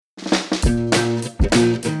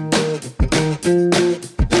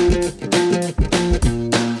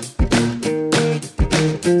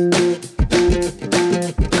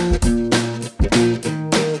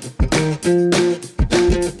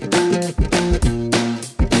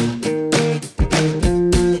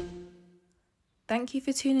Thank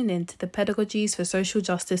you for tuning in to the Pedagogies for Social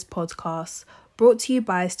Justice podcast, brought to you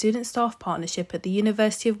by a student-staff partnership at the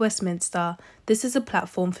University of Westminster. This is a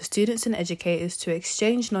platform for students and educators to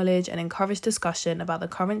exchange knowledge and encourage discussion about the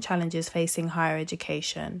current challenges facing higher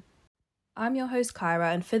education. I'm your host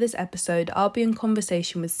Kyra, and for this episode, I'll be in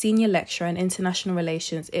conversation with Senior Lecturer in International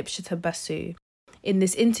Relations, Ipshita Basu. In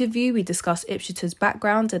this interview, we discuss Ipshita's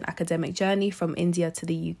background and academic journey from India to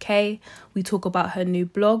the UK. We talk about her new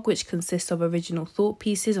blog, which consists of original thought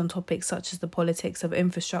pieces on topics such as the politics of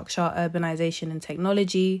infrastructure, urbanisation and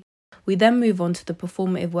technology. We then move on to the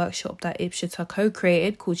performative workshop that Ipshita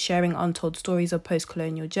co-created called Sharing Untold Stories of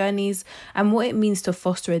Postcolonial Journeys and what it means to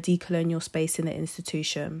foster a decolonial space in the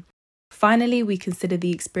institution. Finally, we consider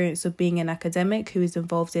the experience of being an academic who is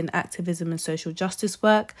involved in activism and social justice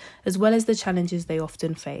work, as well as the challenges they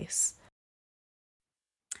often face.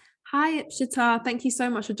 Hi, Ipshita. Thank you so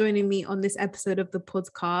much for joining me on this episode of the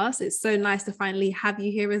podcast. It's so nice to finally have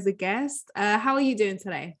you here as a guest. How are you doing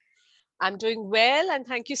today? I'm doing well, and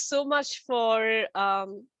thank you so much for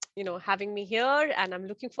having me here, and I'm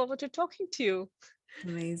looking forward to talking to you.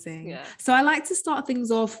 Amazing. Yeah. So I like to start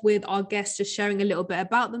things off with our guests just sharing a little bit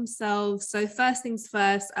about themselves. So first things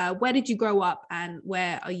first, where did you grow up and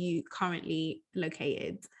where are you currently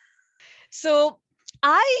located? So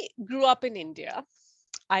I grew up in India.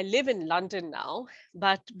 I live in London now,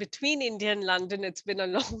 but between India and London, it's been a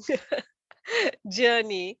long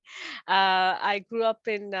journey. I grew up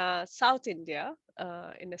in South India,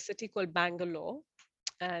 in a city called Bangalore.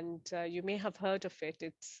 And you may have heard of it.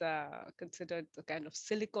 It's considered the kind of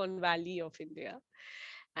Silicon Valley of India.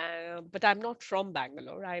 But I'm not from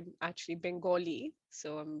Bangalore. I'm actually Bengali.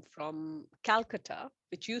 So I'm from Calcutta,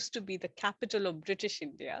 which used to be the capital of British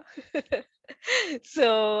India.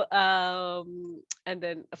 And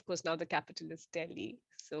then, of course, now the capital is Delhi.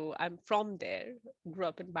 So I'm from there, grew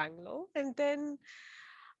up in Bangalore. And then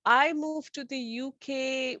I moved to the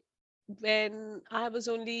UK when I was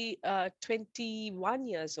only 21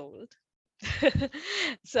 years old.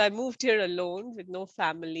 So I moved here alone with no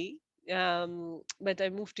family. But I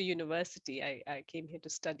moved to university. I came here to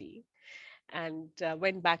study and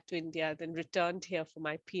went back to India, then returned here for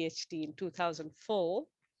my PhD in 2004.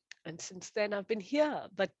 And since then, I've been here,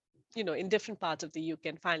 but, in different parts of the UK.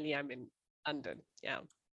 And finally, I'm in London. Yeah.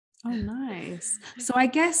 Oh, nice. So I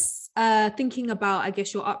guess thinking about,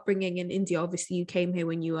 your upbringing in India, obviously you came here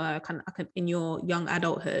when you were kind of in your young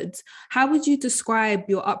adulthood. How would you describe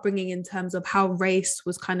your upbringing in terms of how race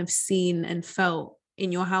was kind of seen and felt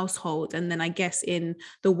in your household? And then I guess in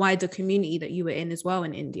the wider community that you were in as well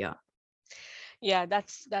in India? Yeah,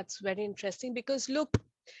 that's very interesting because look,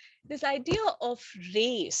 this idea of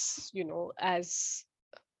race, as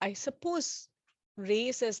I suppose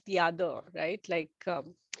race as the other, right? Like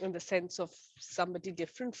in the sense of somebody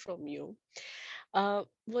different from you,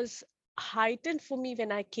 was heightened for me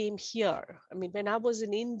when I came here. I mean, when I was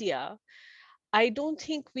in India, I don't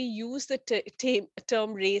think we use the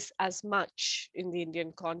term race as much in the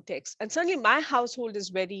Indian context. And certainly my household is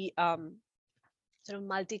very sort of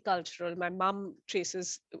multicultural. My mom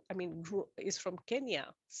is from Kenya.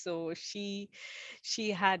 So she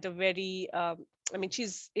had a very,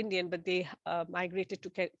 she's Indian, but they migrated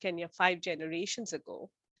to Kenya 5 generations ago.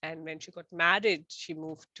 And when she got married, she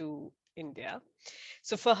moved to India.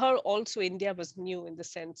 So for her also, India was new in the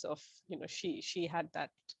sense of, she had that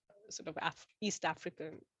sort of East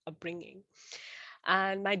African upbringing.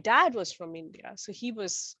 And my dad was from India, so he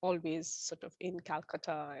was always sort of in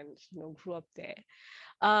Calcutta and grew up there.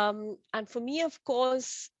 And for me, of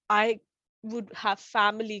course, I would have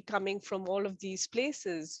family coming from all of these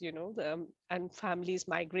places, and families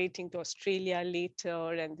migrating to Australia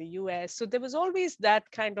later and the US. So there was always that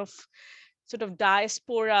kind of sort of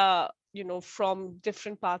diaspora, from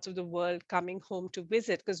different parts of the world coming home to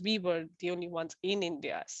visit, because we were the only ones in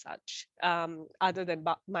India as such, other than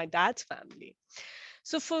my dad's family.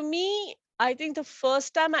 So for me, I think the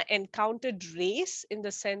first time I encountered race in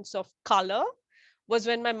the sense of color was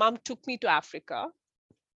when my mom took me to Africa,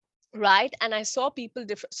 right? And I saw people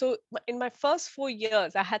different. So in my first 4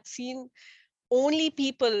 years, I had seen only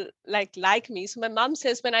people like me. So my mom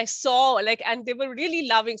says when I saw and they were really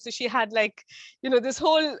loving. So she had this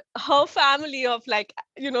whole, her family of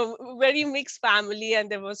very mixed family. And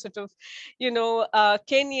there was sort of,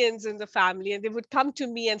 Kenyans in the family, and they would come to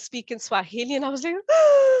me and speak in Swahili. And I was like,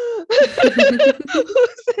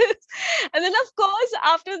 who's this? And then of course,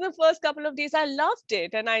 after the first couple of days, I loved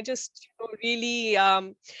it. And I just really,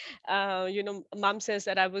 mom says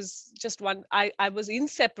that I was just I was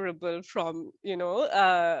inseparable from,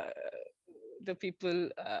 the people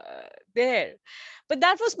there. But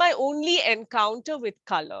that was my only encounter with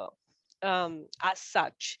color. as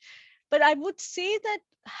such. But I would say that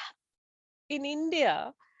in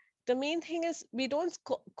India, the main thing is we don't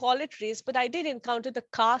call it race, but I did encounter the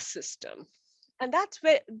caste system. And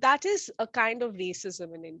that is a kind of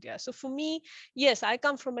racism in India. So for me, yes, I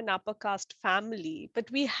come from an upper caste family, but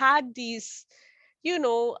we had these,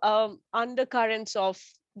 undercurrents of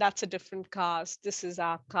that's a different caste, this is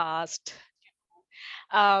our caste.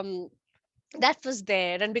 Um, that was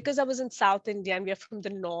there. And because I was in South India and we are from the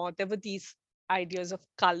north, there were these ideas of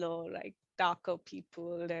color, like darker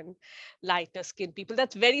people and lighter skinned people.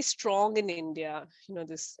 That's very strong in India.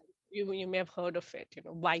 This you may have heard of it,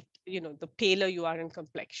 white, the paler you are in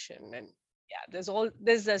complexion. And yeah,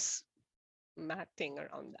 there's this mad thing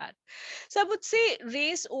around that. So I would say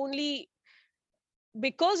race only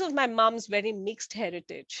because of my mom's very mixed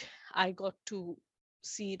heritage, I got to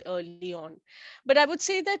see it early on. But I would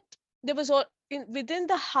say that there was within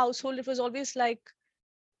the household, it was always like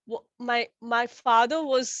my father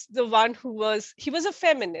was the one he was a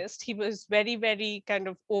feminist. He was very, very kind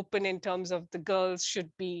of open in terms of the girls should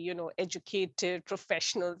be, educated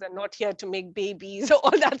professionals and not here to make babies,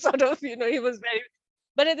 all that sort of, he was very,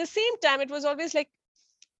 but at the same time, it was always like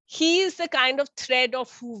he is the kind of thread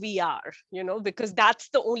of who we are, because that's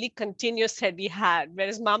the only continuous thread we had,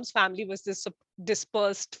 whereas mom's family was this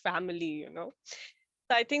dispersed family, So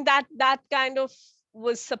I think that kind of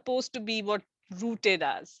was supposed to be what rooted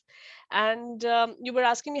us. And you were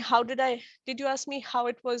asking me did you ask me how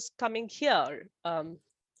it was coming here?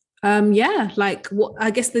 Yeah, like what,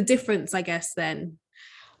 I guess the difference, I guess then.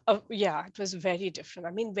 Yeah, it was very different.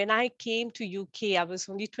 I mean, when I came to UK, I was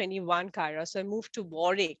only 21, Kyra. So I moved to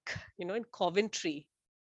Warwick, in Coventry.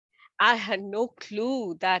 I had no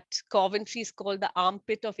clue that Coventry is called the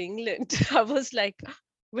armpit of England. I was like,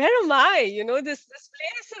 where am I? This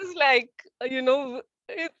place is like,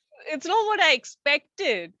 it's not what I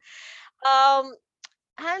expected. Um,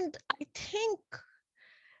 and I think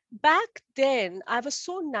back then I was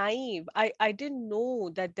so naive. I didn't know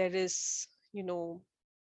that there is,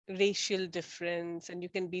 racial difference and you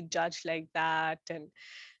can be judged like that. And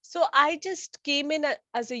so I just came in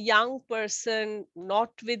as a young person,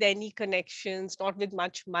 not with any connections, not with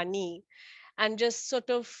much money, and just sort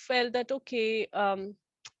of felt that okay,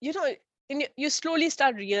 you know and you slowly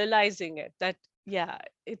start realizing it, that yeah,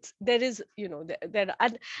 it's there is, there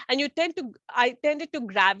and I tended to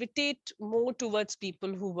gravitate more towards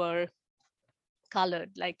people who were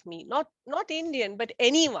colored like me, not Indian, but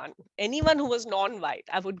anyone who was non-white,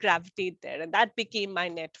 I would gravitate there, and that became my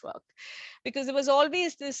network, because there was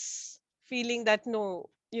always this feeling that no,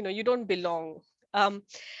 you don't belong. um,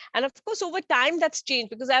 and of course over time that's changed,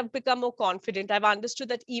 because I've become more confident. I've understood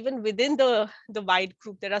that even within the white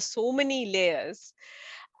group there are so many layers.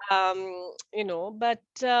 But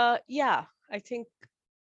yeah, I think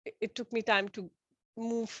it took me time to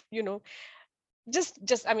move,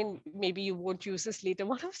 just I mean, maybe you won't use this later.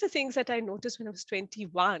 One of the things that I noticed when I was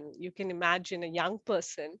 21, you can imagine a young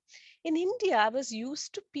person in India, I was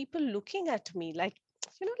used to people looking at me like,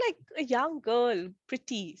 like a young girl,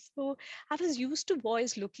 pretty. So I was used to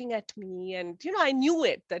boys looking at me, and I knew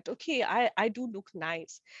it, that okay, I do look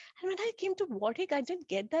nice. And when I came to Warwick, I didn't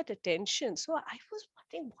get that attention. So I was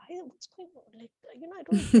wondering what's going on, like, I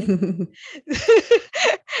don't get.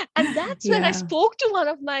 And that's when I Yeah. spoke to one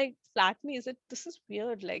of my flatmates that this is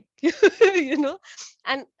weird, like, you know,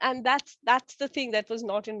 and that's the thing that was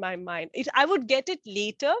not in my mind. I would get it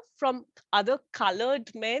later from other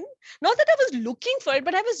colored men. Not that I was looking for it,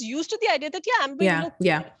 but I was used to the idea that yeah, I'm being Yeah, looked,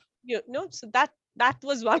 yeah. so that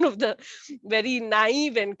was one of the very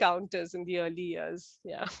naive encounters in the early years.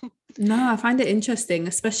 Yeah. No, I find it interesting,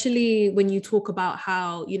 especially when you talk about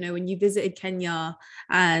how, when you visited Kenya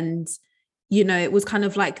and, it was kind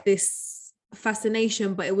of like this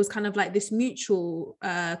fascination, but it was kind of like this mutual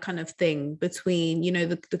kind of thing between,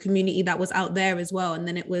 the community that was out there as well. And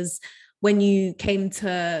then it was when you came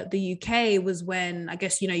to the UK was when I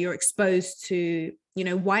guess, you're exposed to,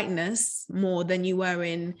 whiteness more than you were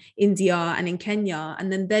in India and in Kenya.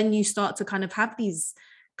 And then you start to kind of have these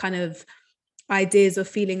kind of ideas of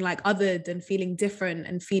feeling like othered and feeling different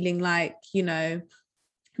and feeling like,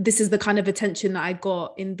 this is the kind of attention that I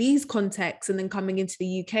got in these contexts, and then coming into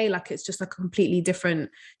the UK, like it's just a completely different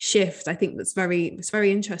shift. I think it's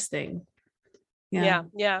very interesting. Yeah. Yeah,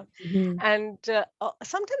 yeah. Mm-hmm. And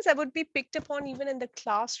sometimes I would be picked upon even in the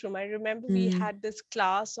classroom. I remember we Mm. had this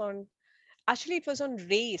class on, actually, it was on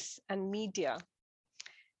race and media.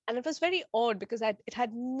 And it was very odd because it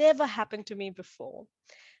had never happened to me before.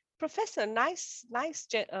 Professor, nice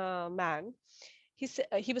man, he said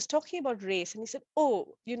he was talking about race, and he said,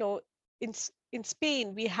 "Oh, in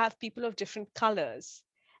Spain we have people of different colors."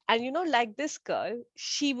 And, like this girl,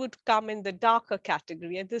 she would come in the darker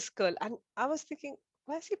category, and this girl, and I was thinking,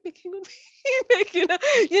 why is he picking on me? Like,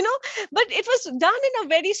 but it was done in a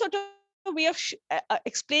very sort of way of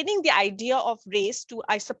explaining the idea of race to,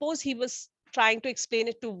 I suppose he was trying to explain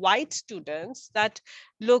it to white students that,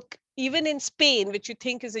 look, even in Spain, which you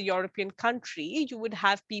think is a European country, you would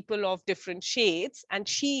have people of different shades, and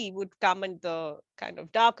she would come in the kind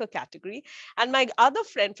of darker category. And my other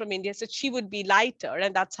friend from India said she would be lighter,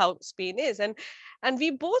 and that's how Spain is. And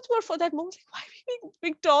we both were, for that moment, like, why are we being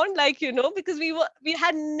picked on? Like, because we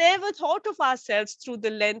had never thought of ourselves through the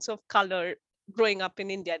lens of color growing up in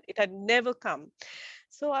India. It had never come.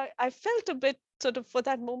 So I felt a bit sort of, for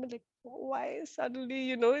that moment, like, why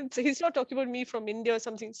suddenly, he's not talking about me from India or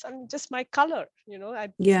something, suddenly just my color,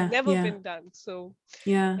 it's Yeah, never yeah. been done. So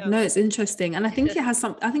Yeah, yeah. no, it's interesting. And I think it has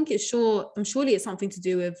some, I think it's surely it's something to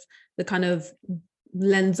do with the kind of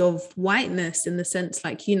lens of whiteness, in the sense,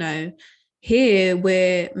 like, here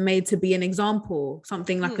we're made to be an example,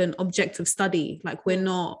 something like an object of study, like we're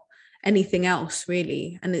not anything else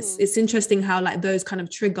really. And it's interesting how, like, those kind of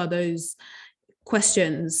trigger those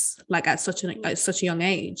questions, like, at such a young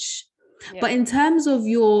age. Yeah. But in terms of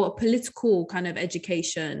your political kind of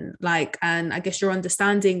education, like, and I guess your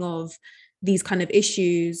understanding of these kind of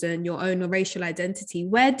issues and your own racial identity,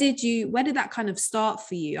 where did that kind of start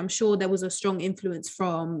for you? I'm sure there was a strong influence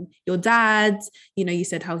from your dad. You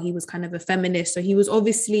said how he was kind of a feminist, so he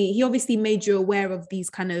obviously made you aware of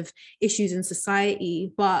these kind of issues in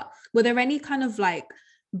society. But were there any kind of, like,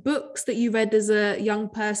 books that you read as a young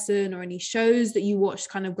person, or any shows that you watched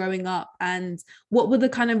kind of growing up, and what were the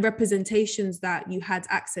kind of representations that you had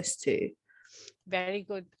access to? Very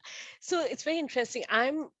good. So it's very interesting.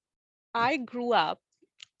 I grew up,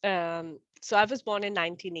 so I was born in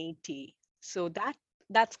 1980. So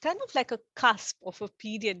that's kind of like a cusp of a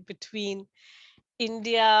period between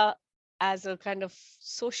India as a kind of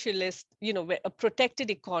socialist, a protected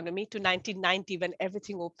economy, to 1990, when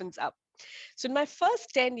everything opens up. So in my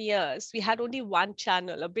first 10 years, we had only one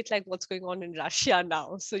channel, a bit like what's going on in Russia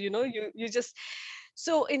now. So, you just,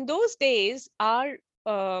 so in those days, um,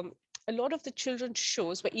 a lot of the children's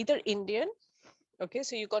shows were either Indian. Okay,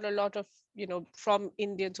 so you got a lot of, from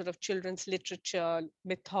Indian sort of children's literature,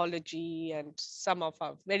 mythology, and some of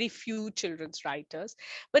our very few children's writers.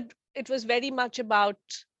 But it was very much about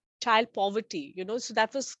child poverty, so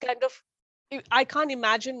that was kind of, I can't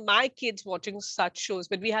imagine my kids watching such shows,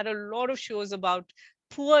 but we had a lot of shows about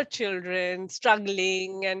poor children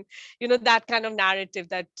struggling, and that kind of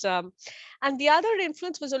narrative. And the other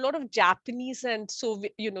influence was a lot of Japanese and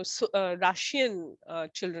Russian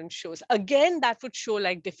children's shows. Again, that would show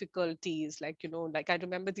like difficulties, like, like I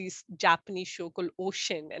remember this Japanese show called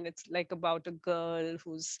Ocean, and it's like about a girl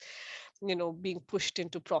who's being pushed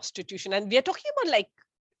into prostitution. And we are talking about, like,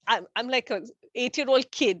 I'm like a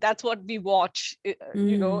 8-year-old kid. That's what we watch,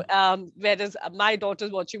 whereas my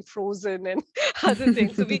daughter's watching Frozen and other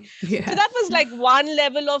things. So Yeah. that was like one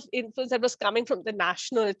level of influence that was coming from the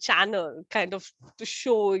national channel, kind of to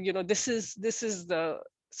show, this is the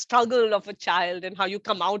struggle of a child and how you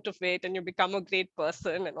come out of it and you become a great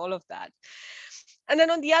person and all of that. And then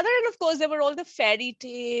on the other end, of course, there were all the fairy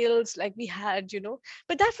tales, like we had,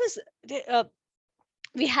 but that was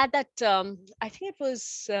we had that, I think it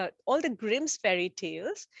was all the Grimm's fairy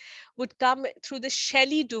tales would come through the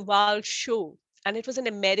Shelley Duvall show. And it was an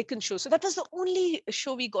American show. So that was the only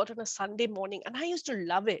show we got on a Sunday morning. And I used to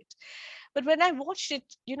love it. But when I watched it,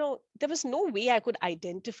 there was no way I could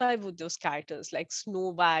identify with those characters like Snow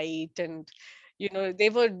White, and, they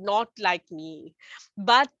were not like me.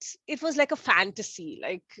 But it was like a fantasy,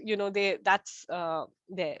 like, that's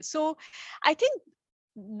there. So I think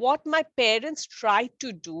what my parents tried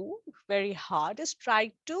to do very hard is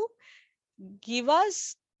try to give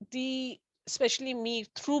us especially me,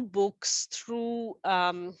 through books, through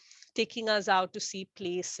taking us out to see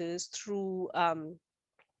places, through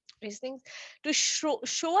these things, to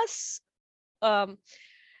show us, um,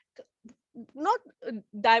 not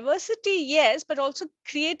diversity, yes, but also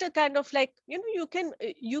create a kind of, like, you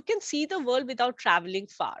can see the world without traveling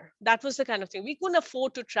far. That was the kind of thing. We couldn't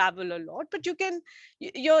afford to travel a lot, but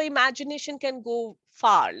your imagination can go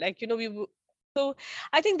far, like, so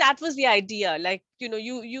I think that was the idea, like,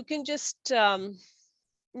 you can just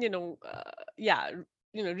you know yeah,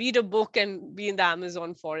 read a book and be in the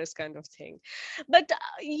Amazon forest, kind of thing. But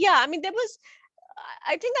yeah, I mean, there was,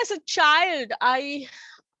 I think, as a child,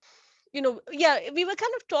 yeah, we were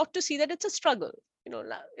kind of taught to see that it's a struggle.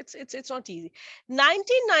 It's not easy.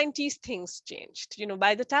 1990s things changed.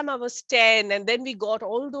 By the time I was 10, and then we got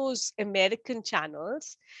all those American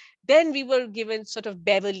channels, then we were given sort of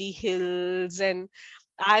Beverly Hills and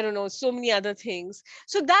I don't know, so many other things.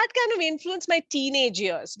 So that kind of influenced my teenage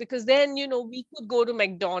years, because then, we could go to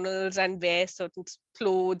McDonald's and wear certain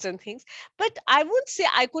clothes and things. But I wouldn't say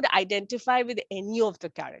I could identify with any of the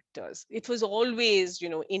characters. It was always,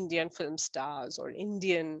 Indian film stars or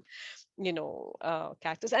Indian,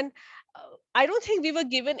 characters. And I don't think we were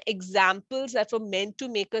given examples that were meant to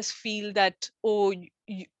make us feel that, oh,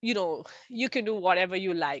 you can do whatever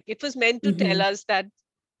you like. It was meant to tell us that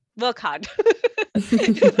work hard.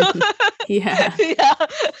 Yeah. Yeah.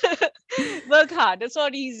 Work hard. It's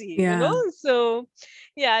not easy, Yeah. So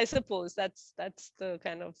yeah, I suppose that's the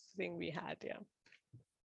kind of thing we had. Yeah.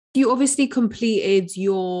 You obviously completed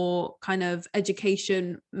your kind of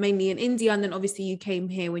education mainly in India, and then obviously you came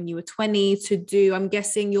here when you were 20 to do, I'm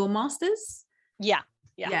guessing, your master's. Yeah.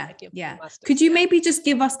 Yeah. Masters, Could you maybe just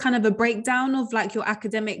give us kind of a breakdown of like your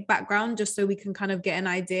academic background, just so we can kind of get an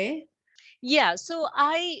idea? Yeah, so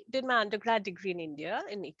I did my undergrad degree in India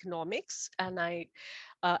in economics, and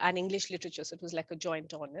English literature. So it was like a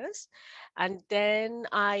joint honors. And then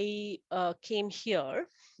I came here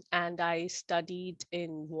and I studied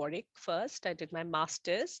in Warwick first. I did my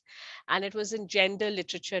master's, and it was in gender,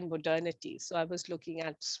 literature, and modernity. So I was looking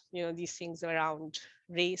at, these things around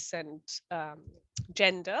race and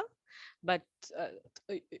gender, but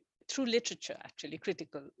uh, through literature, actually,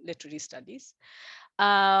 critical literary studies.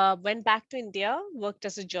 Went back to India, worked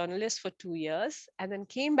as a journalist for 2 years, and then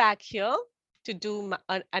came back here to do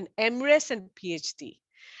an MRes and PhD.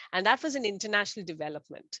 And that was in international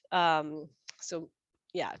development. So,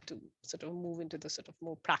 yeah, to sort of move into the sort of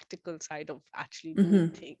more practical side of actually doing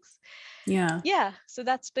things. Yeah. Yeah, so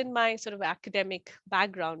that's been my sort of academic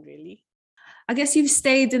background, really. I guess you've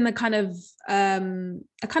stayed in the kind of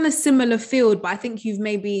a kind of similar field, but I think you've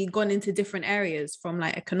maybe gone into different areas, from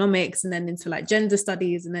like economics and then into like gender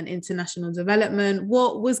studies and then international development.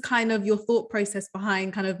 What was kind of your thought process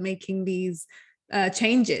behind kind of making these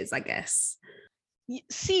changes, I guess?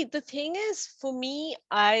 See, the thing is, for me,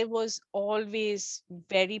 I was always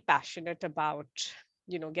very passionate about,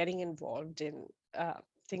 getting involved in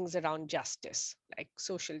things around justice, like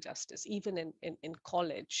social justice, even in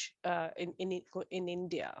college, in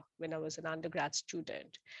India, when I was an undergrad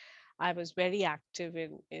student. I was very active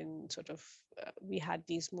in sort of we had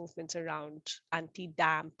these movements around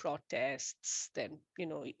anti-dam protests, then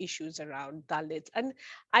issues around Dalits, and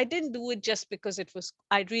I didn't do it just because it was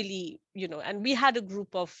I really and we had a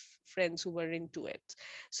group of friends who were into it.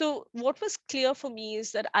 So what was clear for me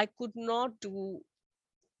is that I could not do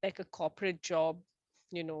like a corporate job.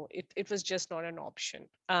 It was just not an option.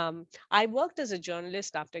 I worked as a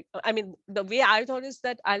journalist after. I mean, the way I thought is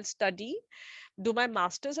that I'll study, do my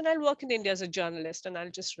master's, and I'll work in India as a journalist and I'll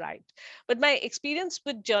just write. But my experience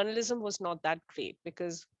with journalism was not that great,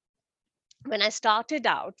 because when I started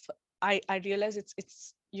out, I realized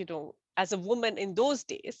it's as a woman in those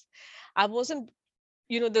days, I wasn't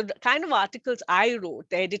the kind of articles I wrote,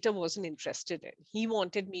 the editor wasn't interested in. He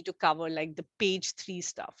wanted me to cover like the page 3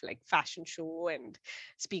 stuff, like fashion show and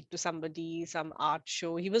speak to somebody, some art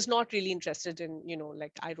show. He was not really interested in,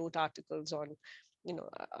 like I wrote articles on,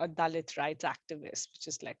 a Dalit rights activist, which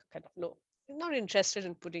is like kind of no, I'm not interested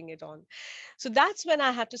in putting it on. So that's when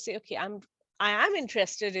I had to say, okay, I am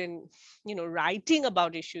interested in, writing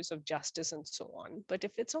about issues of justice and so on. But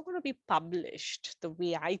if it's not going to be published the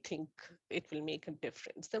way I think it will make a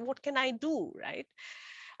difference, then what can I do, right?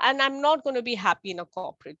 And I'm not going to be happy in a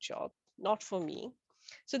corporate job, not for me.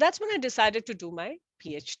 So that's when I decided to do my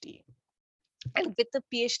PhD. And with the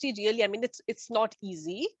PhD, really, I mean, it's not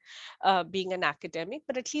easy being an academic,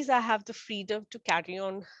 but at least I have the freedom to carry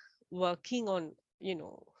on working on,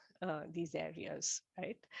 these areas,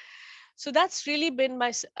 right? So that's really been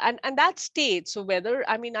and that stayed. So whether,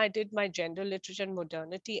 I mean, I did my gender literature and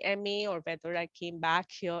modernity MA, or whether I came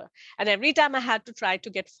back here, and every time I had to try to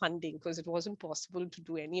get funding, because it wasn't possible to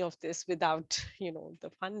do any of this without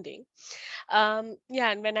the funding.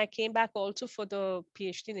 Yeah, and when I came back also for the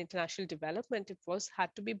PhD in international development, it was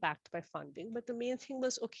had to be backed by funding. But the main thing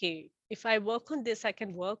was, okay, if I work on this, I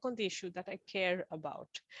can work on the issue that I care about.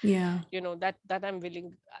 Yeah. That I'm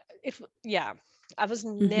willing. If yeah, I was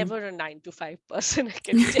never a 9 to 5 person. I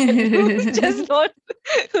can tell you, it's just not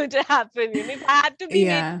going to happen. If I had to be made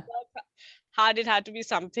Yeah. hard, it had to be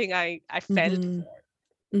something I felt for.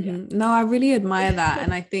 Yeah. No, I really admire that.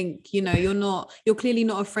 And I think, you're clearly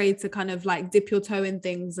not afraid to kind of like dip your toe in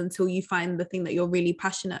things until you find the thing that you're really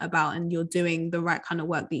passionate about and you're doing the right kind of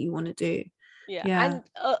work that you want to do. Yeah. Yeah. And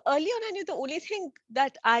early on, I knew the only thing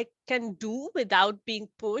that I can do without being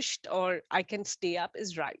pushed or I can stay up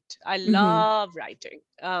is write. I Mm-hmm. love writing.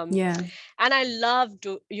 Yeah. And I love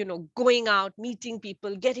going out, meeting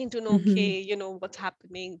people, getting to know, Mm-hmm. okay, what's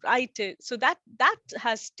happening, write it. So that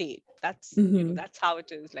has stayed. Mm-hmm. That's how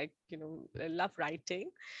it is. Like, I love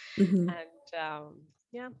writing. Mm-hmm. And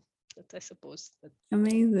yeah, that's, I suppose.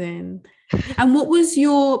 Amazing. And what was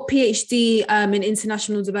your PhD in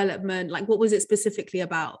international development? Like, what was it specifically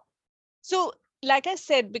about? So, like I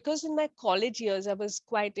said, because in my college years, I was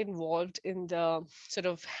quite involved in the sort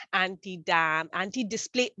of anti-dam,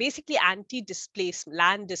 anti-display, basically anti-displacement,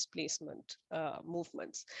 land displacement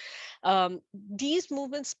movements. These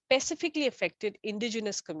movements specifically affected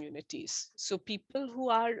indigenous communities. So people who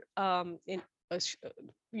are in,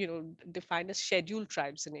 defined as scheduled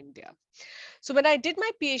tribes in India. So when I did my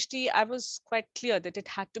PhD, I was quite clear that it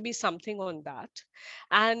had to be something on that.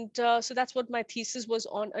 And so that's what my thesis was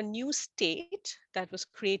on, a new state that was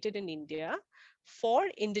created in India for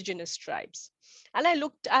indigenous tribes. And I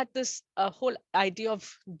looked at this whole idea of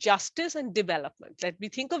justice and development. That we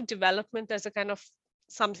think of development as a kind of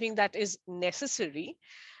something that is necessary,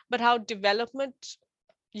 but how development,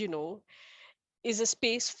 you know, is a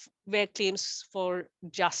space where claims for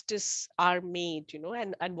justice are made,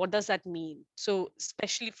 and what does that mean? So,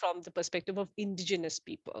 especially from the perspective of indigenous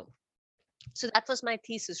people. So that was my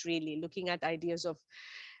thesis, really looking at ideas of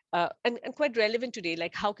and quite relevant today,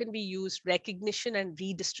 like how can we use recognition and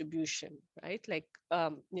redistribution, right? Like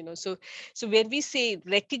so when we say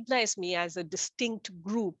recognize me as a distinct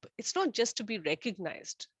group, it's not just to be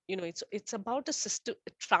recognized. It's about a system,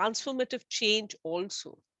 a transformative change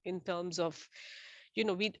also, in terms of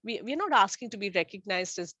we're not asking to be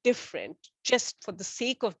recognized as different just for the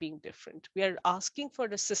sake of being different. We are asking for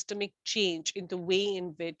a systemic change in the way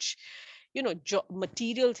in which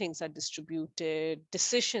material things are distributed,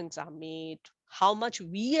 decisions are made, how much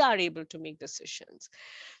we are able to make decisions.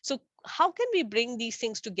 So how can we bring these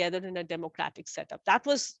things together in a democratic setup? That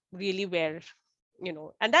was really where,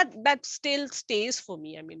 and that still stays for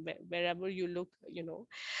me. I mean, wherever you look,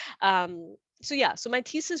 so yeah, so my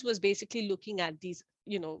thesis was basically looking at these,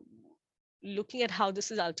 looking at how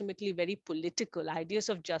this is ultimately very political. Ideas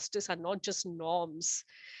of justice are not just norms.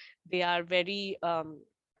 They are very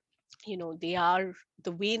they are,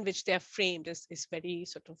 the way in which they are framed is very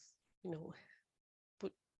sort of, you know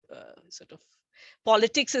put sort of,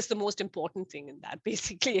 politics is the most important thing in that,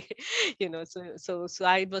 basically. So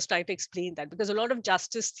I was trying to explain that, because a lot of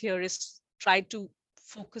justice theorists try to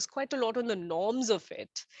focus quite a lot on the norms of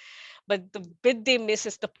it, but the bit they miss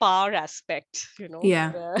is the power aspect,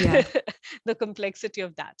 Yeah. Yeah. the complexity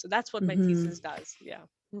of that. So that's what my Mm-hmm. thesis does. Yeah.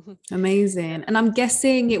 Amazing. And I'm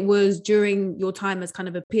guessing it was during your time as kind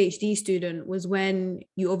of a PhD student was when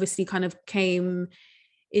you obviously kind of came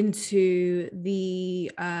into the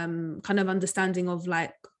kind of understanding of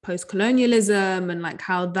like post-colonialism and like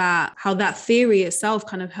how that theory itself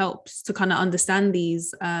kind of helps to kind of understand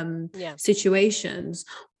these Yeah. situations.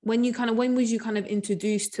 When was you kind of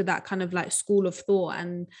introduced to that kind of like school of thought,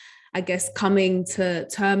 and I guess coming to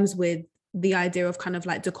terms with the idea of kind of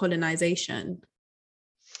like decolonization?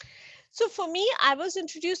 So for me, I was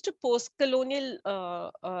introduced to post-colonial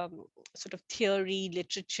sort of theory,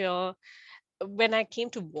 literature, when I came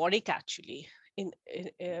to Warwick, actually.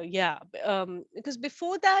 Yeah, because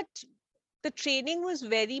before that, the training was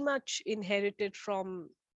very much inherited from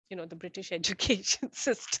the British education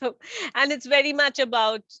system, and it's very much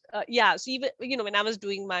about yeah. So even when I was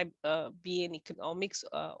doing my BA in economics,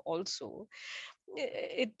 also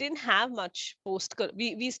it didn't have much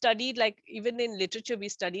we studied, like, even in literature we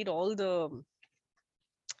studied all the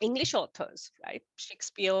English authors, right?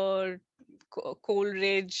 Shakespeare,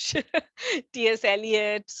 Coleridge, T.S.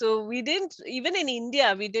 Eliot. So we didn't, even in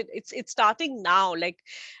India, we did. It's starting now. Like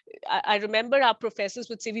I remember our professors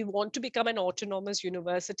would say, we want to become an autonomous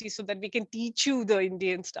university so that we can teach you the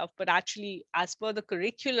Indian stuff. But actually, as per the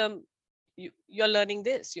curriculum, you're learning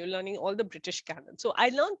this. You're learning all the British canon. So I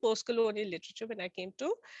learned post-colonial literature when I came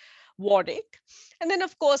to Warwick. And then,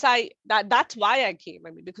 of course, that's why I came.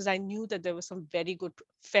 I mean, because I knew that there were some very good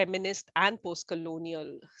feminist and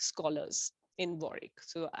post-colonial scholars in Warwick.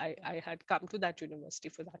 So I had come to that university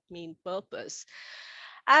for that main purpose.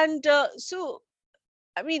 And so,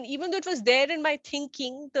 I mean, even though it was there in my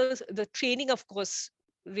thinking, the training, of course,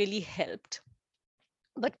 really helped.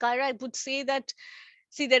 But Kyra, I would say that,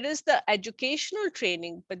 see, there is the educational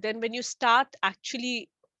training, but then when you start actually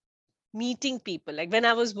meeting people, like when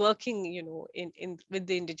I was working in with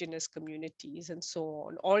the indigenous communities and so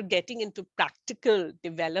on, or getting into practical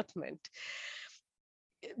development,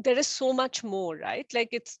 there is so much more, right?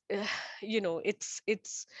 Like it's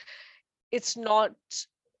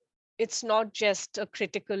not just a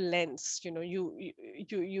critical lens.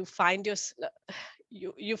 You find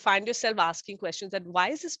you find yourself asking questions that why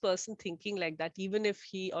is this person thinking like that, even if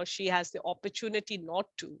he or she has the opportunity not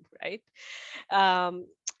to, right? um,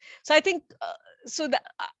 so I think so that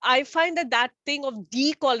I find that thing of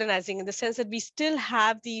decolonizing, in the sense that we still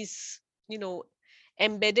have these,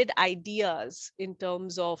 embedded ideas in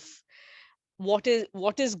terms of what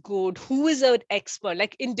is good, who is an expert.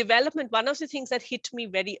 Like in development, one of the things that hit me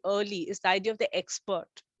very early is the idea of the expert.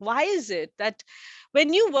 Why is it that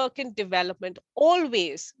when you work in development,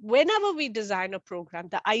 always whenever we design a program,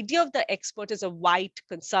 the idea of the expert is a white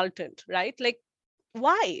consultant, right? Like,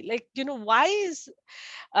 why? Like, why is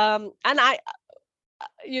and I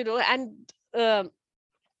and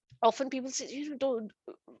often people say, don't,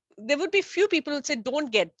 there would be few people who say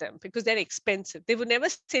don't get them because they're expensive. They would never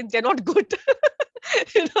say they're not good.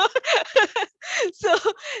 you know so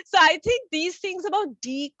I think these things about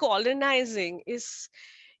decolonizing is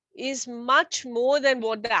much more than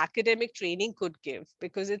what the academic training could give,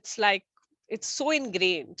 because it's like it's so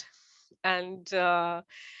ingrained. And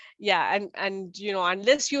yeah, and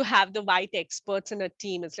unless you have the right experts in a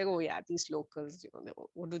team, it's like, oh yeah, these locals,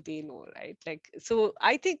 what do they know, right? Like, so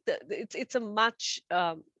I think that it's a much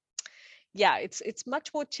yeah, it's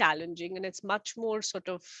much more challenging, and it's much more sort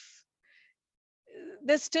of,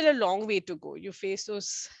 there's still a long way to go. You face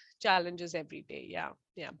those challenges every day. Yeah,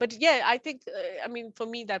 yeah. But yeah, I think I mean, for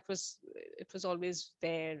me, that was it was always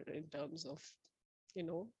there in terms of, you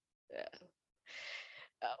know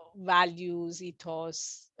uh, values,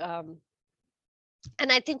 ethos. And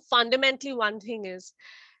I think fundamentally one thing is,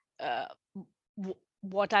 uh,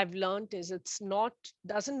 what I've learned is, it's not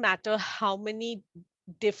doesn't matter how many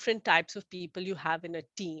different types of people you have in a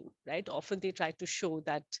team, right? Often they try to show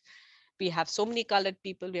that we have so many colored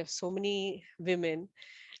people, we have so many women,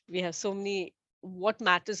 we have so many. What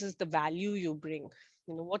matters is the value you bring.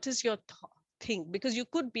 What is your thing? Because you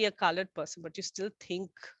could be a colored person, but you still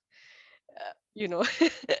think, you know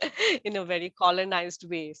in a very colonized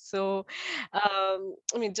way. So I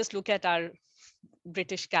mean, just look at our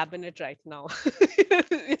British cabinet right now.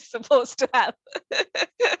 It's supposed to have.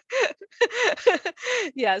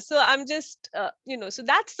 Yeah, so I'm just so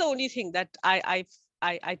that's the only thing that I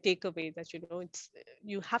take away, that it's,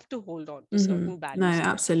 you have to hold on to certain No, values and ethics.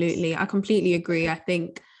 absolutely. I completely agree. I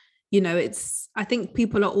think, I think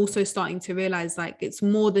people are also starting to realize, like, it's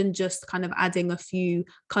more than just kind of adding a few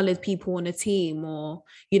colored people on a team, or,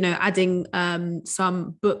 adding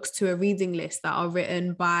some books to a reading list that are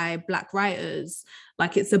written by Black writers.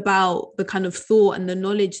 Like, it's about the kind of thought and the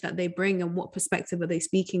knowledge that they bring, and what perspective are they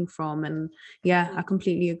speaking from. And yeah, I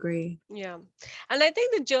completely agree. Yeah, and I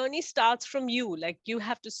think the journey starts from you. Like, you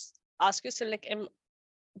have to ask yourself, like,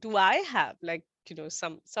 do I have, like,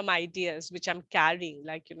 some ideas which I'm carrying?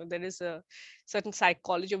 Like, there is a certain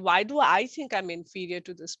psychology. Why do I think I'm inferior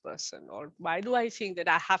to this person, or why do I think that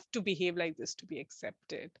I have to behave like this to be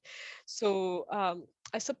accepted? So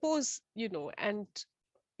I suppose, and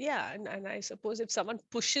yeah, and I suppose if someone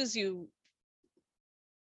pushes you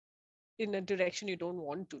in a direction you don't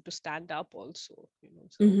want to stand up also,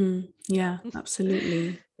 so Yeah,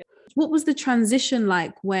 absolutely. What was the transition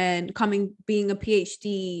like when being a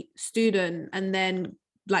PhD student and then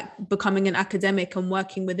like becoming an academic and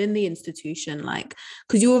working within the institution? Like,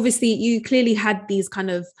 because you clearly had these kind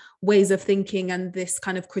of ways of thinking and this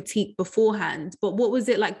kind of critique beforehand, but what was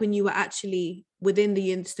it like when you were actually within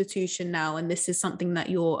the institution now, and this is something that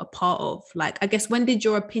you're a part of? Like, I guess, when did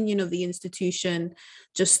your opinion of the institution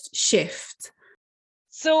just shift?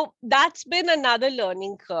 So that's been another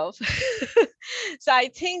learning curve. So I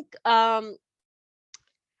think I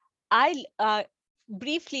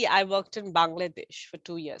briefly I worked in Bangladesh for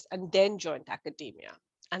 2 years and then joined academia.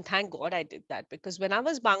 And thank God I did that, because when I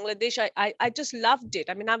was Bangladesh, I just loved it.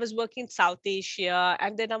 I mean, I was working in South Asia,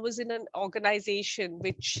 and then I was in an organization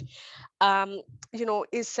which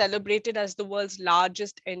is celebrated as the world's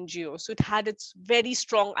largest NGO. So it had its very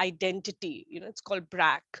strong identity. It's called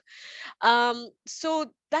BRAC.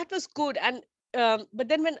 So that was good. And but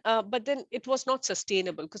then it was not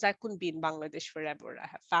sustainable, because I couldn't be in Bangladesh forever. I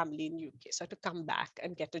have family in UK, so I had to come back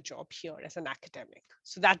and get a job here as an academic.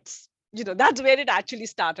 So that's where it actually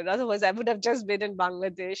started. Otherwise, I would have just been in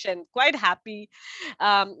Bangladesh and quite happy,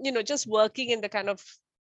 just working in the kind of,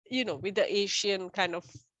 with the Asian kind of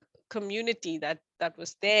community that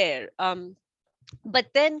was there.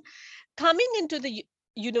 But then coming into the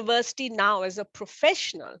university now as a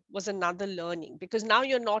professional was another learning, because now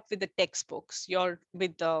you're not with the textbooks, you're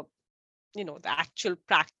with the actual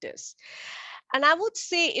practice. And I would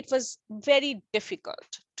say it was very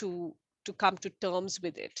difficult to to come to terms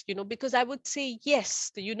with it, because I would say,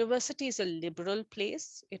 yes, the university is a liberal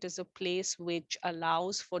place. It is a place which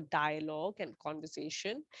allows for dialogue and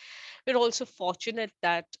conversation. We're also fortunate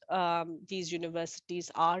that these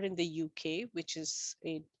universities are in the UK, which is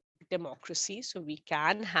a democracy, so we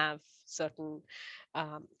can have certain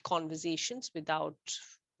conversations without,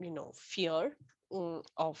 fear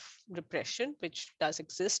of repression, which does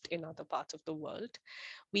exist in other parts of the world.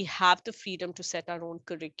 We have the freedom to set our own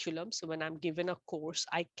curriculum. So when I'm given a course,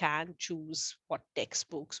 I can choose what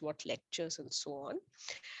textbooks, what lectures, and so on.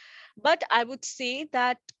 But I would say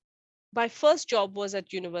that my first job was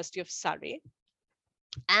at University of Surrey.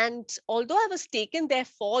 And although I was taken there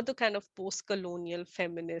for the kind of post-colonial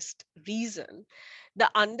feminist reason,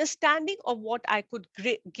 the understanding of what I could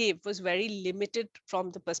give was very limited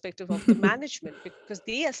from the perspective of the management, because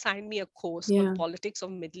they assigned me a course on Yeah. politics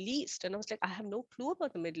of Middle East. And I was like, I have no clue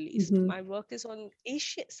about the Middle East. Mm-hmm. My work is on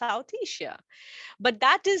Asia, South Asia. But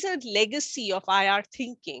that is a legacy of IR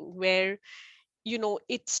thinking where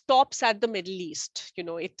it stops at the Middle East.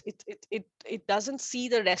 It doesn't see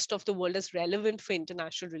the rest of the world as relevant for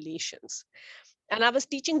international relations. And I was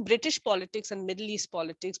teaching British politics and Middle East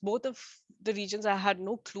politics, both of the regions I had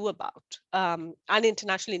no clue about, and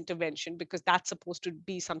international intervention, because that's supposed to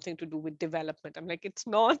be something to do with development. I'm like, it's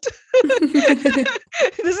not.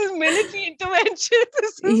 This is military intervention.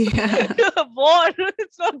 This is war.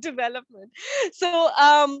 It's not development. So,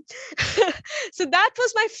 so that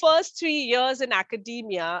was my first 3 years in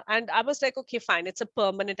academia. And I was like, okay, fine. It's a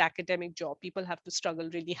permanent academic job. People have to struggle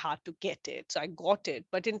really hard to get it. So I got it.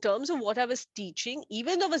 But in terms of what I was teaching,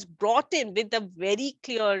 even though I was brought in with a very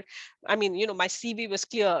clear, my CV was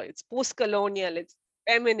clear. It's post-colonial. It's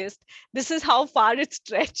feminist. This is how far it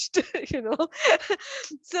stretched,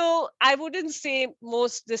 So I wouldn't say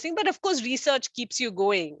most this thing, but of course research keeps you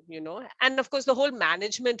going, and of course the whole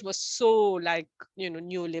management was so like,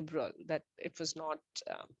 neoliberal, that it was not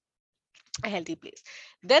a healthy place.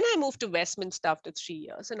 Then I moved to Westminster after 3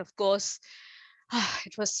 years, and of course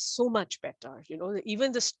it was so much better,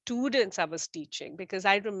 even the students I was teaching, because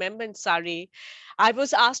I remember in Surrey, I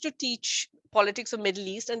was asked to teach politics of Middle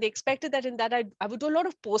East, and they expected that in that I would do a lot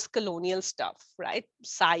of post-colonial stuff, right?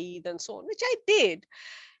 Said and so on, which I did.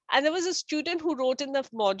 And there was a student who wrote in the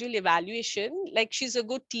module evaluation, like, she's a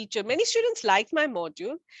good teacher. Many students liked my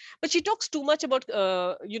module, but she talks too much about,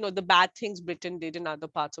 the bad things Britain did in other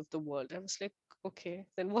parts of the world. I was like, okay,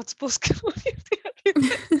 then what's post-colonial theory?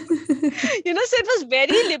 So it was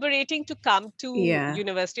very liberating to come to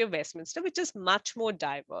University of Westminster, which is much more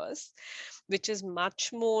diverse, which is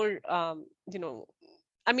much more,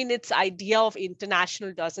 its idea of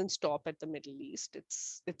international doesn't stop at the Middle East.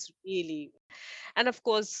 It's really, and of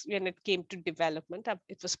course, when it came to development,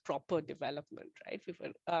 it was proper development, right? We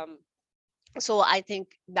were, so I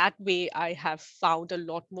think that way I have found a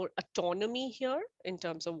lot more autonomy here in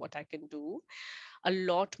terms of what I can do, a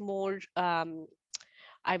lot more,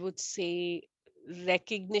 I would say,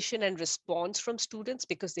 recognition and response from students,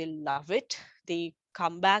 because they love it. They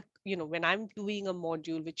come back, when I'm doing a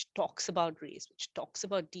module which talks about race, which talks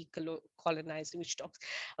about decolonizing, which talks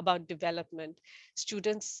about development,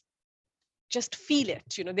 students just feel it.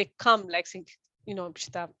 They come like saying,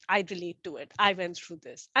 Ipshita, I relate to it. I went through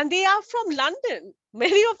this. And they are from London.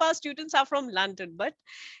 Many of our students are from London, but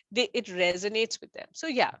it resonates with them. So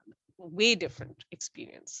yeah, way different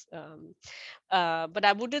experience. But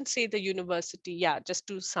I wouldn't say the university, just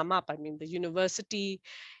to sum up, the university,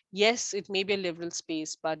 yes, it may be a liberal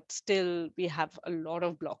space, but still we have a lot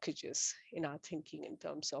of blockages in our thinking in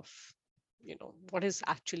terms of, what is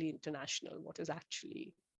actually international, what is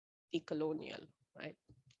actually decolonial, right?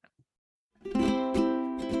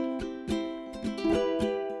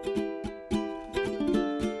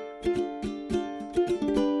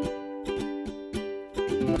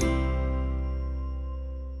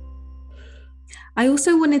 I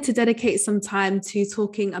also wanted to dedicate some time to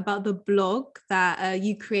talking about the blog that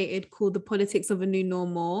you created called The Politics of a New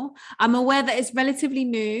Normal. I'm aware that it's relatively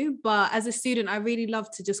new, but as a student, I really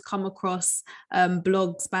love to just come across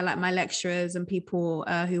blogs by like my lecturers and people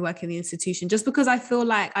who work in the institution, just because I feel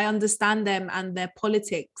like I understand them and their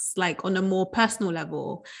politics like on a more personal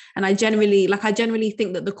level. And I generally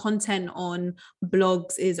think that the content on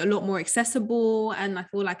blogs is a lot more accessible, and I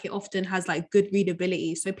feel like it often has like good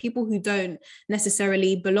readability. So people who don't necessarily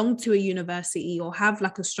belong to a university or have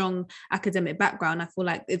like a strong academic background, I feel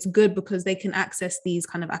like it's good because they can access these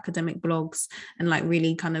kind of academic blogs and like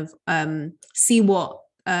really kind of see what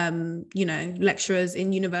lecturers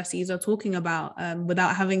in universities are talking about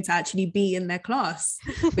without having to actually be in their class,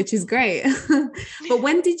 which is great. But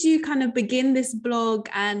when did you kind of begin this blog,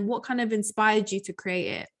 and what kind of inspired you to create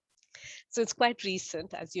it? So it's quite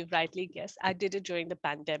recent, as you've rightly guessed. I did it during the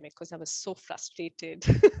pandemic because I was so frustrated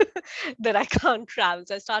that I can't travel.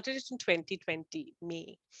 So I started it in 2020,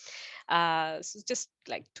 May. So it's just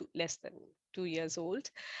like less than 2 years old.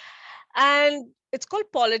 And it's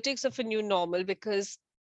called Politics of a New Normal because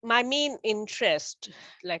my main interest,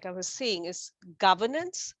 like I was saying, is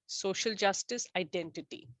governance, social justice,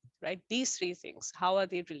 identity, right? These three things, how are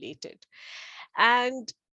they related?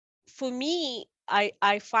 And for me,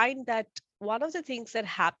 I find that one of the things that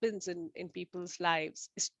happens in people's lives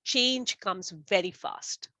is change comes very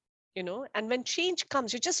fast, and when change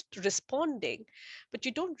comes, you're just responding, but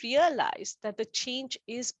you don't realize that the change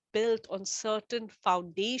is built on certain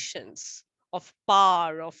foundations of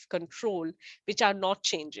power, of control, which are not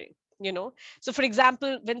changing. So for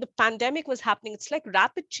example, when the pandemic was happening, it's like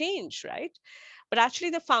rapid change, right? But actually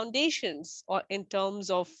the foundations, or in terms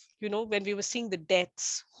of, when we were seeing the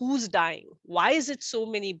deaths, who's dying, why is it so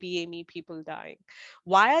many BME people dying,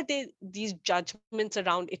 why are there these judgments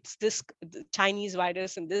around it's this the Chinese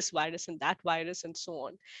virus and this virus and that virus and so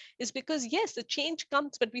on, is because yes, the change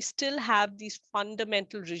comes, but we still have these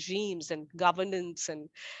fundamental regimes and governance and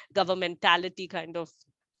governmentality kind of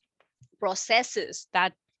processes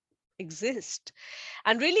that exist.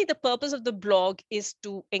 And really the purpose of the blog is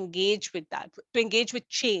to engage with that, to engage with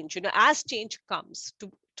change, as change comes,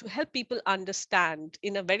 to help people understand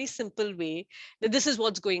in a very simple way that this is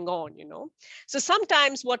what's going on. So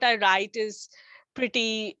sometimes what I write is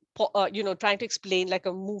pretty trying to explain like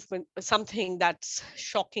a movement, something that's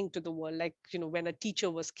shocking to the world, like when a teacher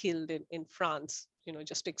was killed in France,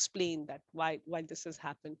 just to explain that why this has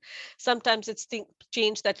happened. Sometimes it's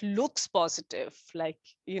change that looks positive, like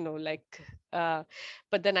like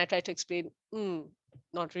but then I try to explain,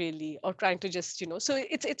 not really, or trying to just so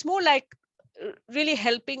it's more like really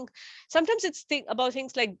helping. Sometimes it's about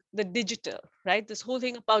things like the digital, right? This whole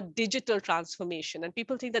thing about digital transformation, and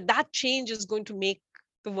people think that that change is going to make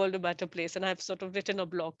the world a better place. And I've sort of written a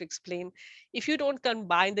blog to explain, if you don't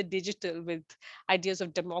combine the digital with ideas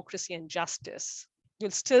of democracy and justice,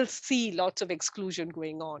 you'll still see lots of exclusion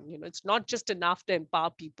going on. It's not just enough to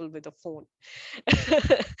empower people with a phone,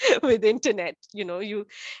 with internet.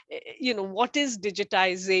 What is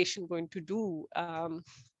digitization going to do?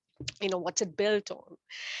 What's it built on?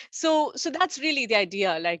 So that's really the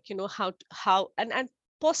idea, like how and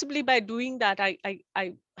possibly by doing that,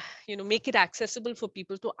 I make it accessible for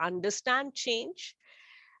people to understand change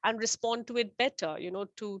and respond to it better,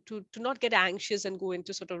 to not get anxious and go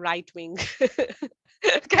into sort of right wing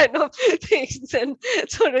kind of things, and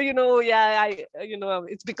sort of yeah,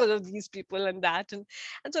 it's because of these people and that, and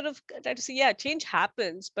sort of try to see, yeah, change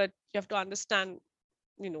happens, but you have to understand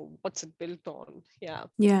what's it built on. Yeah,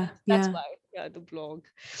 Yeah, that's yeah. why, yeah, the blog.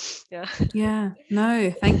 Yeah. Yeah,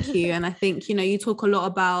 no, thank you. And I think, you talk a lot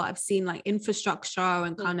about, I've seen like infrastructure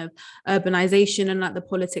and Mm, kind of urbanization and like the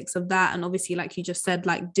politics of that. And obviously, like you just said,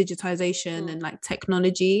 like digitization mm. and like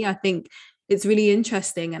technology. I think it's really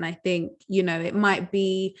interesting. And I think, it might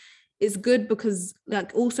be, it's good because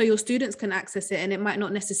like also your students can access it, and it might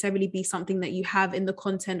not necessarily be something that you have in the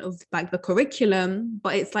content of like the curriculum,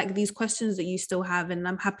 but it's like these questions that you still have. And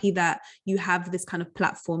I'm happy that you have this kind of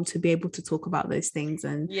platform to be able to talk about those things,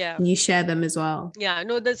 and Yeah. you share them as well. Yeah,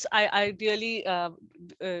 no, that's I really uh,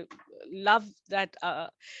 love that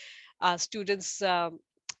our students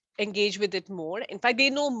engage with it more. In fact, they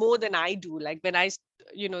know more than I do. Like when I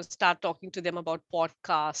start talking to them about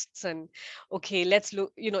podcasts, and okay, let's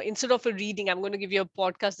look, instead of a reading, I'm going to give you a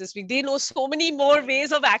podcast this week. They know so many more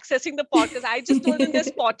ways of accessing the podcast. I just told them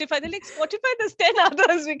there's Spotify. They're like, Spotify, there's 10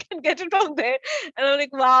 others, we can get it from there. And I'm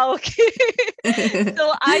like, wow, okay.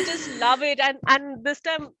 So I just love it. And this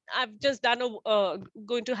time I've just done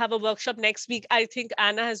going to have a workshop next week. I think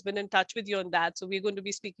Anna has been in touch with you on that. So we're going to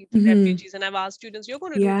be speaking to Mhm. refugees, and I've asked students, you're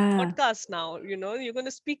going to do the Yeah. podcast now, you're going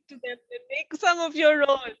to speak to them and make some of your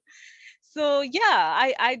own. So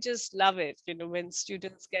yeah, I just love it, when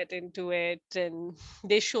students get into it and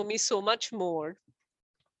they show me so much more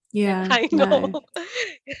than Yeah, I know. no.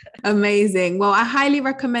 Amazing. Well, I highly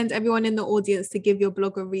recommend everyone in the audience to give your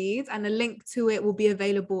blog a read, and a link to it will be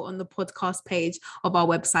available on the podcast page of our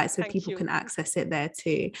website so Thank people you. can access it there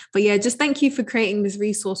too. But yeah, just thank you for creating this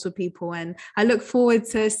resource for people, and I look forward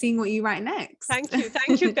to seeing what you write next. Thank you,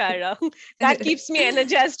 Kyra. That keeps me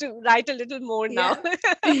energized to write a little more now.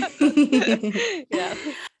 Yeah. Yeah.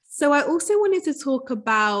 So I also wanted to talk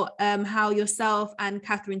about how yourself and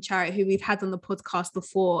Catherine Charrett, who we've had on the podcast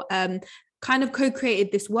before, kind of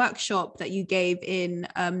co-created this workshop that you gave in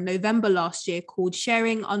November last year called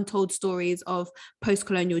Sharing Untold Stories of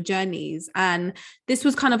Postcolonial Journeys. And this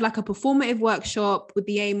was kind of like a performative workshop with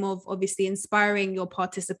the aim of obviously inspiring your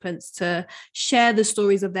participants to share the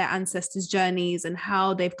stories of their ancestors' journeys and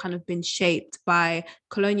how they've kind of been shaped by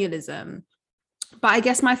colonialism. But I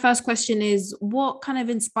guess my first question is, what kind of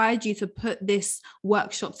inspired you to put this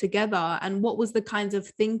workshop together? And what was the kinds of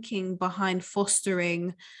thinking behind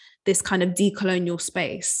fostering this kind of decolonial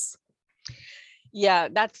space? Yeah,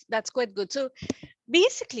 that's quite good. So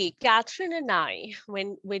basically, Catherine and I,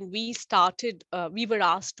 when we started, we were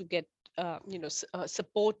asked to get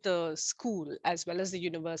support the school as well as the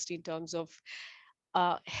university in terms of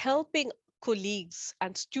helping colleagues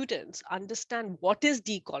and students understand what is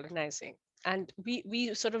decolonizing. And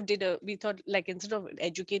we sort of we thought, like, instead of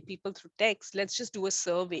educate people through text, let's just do a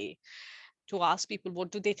survey to ask people what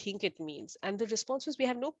do they think it means. And the response was, we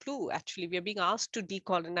have no clue. Actually, we are being asked to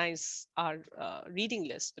decolonize our reading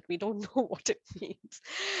list, but we don't know what it means.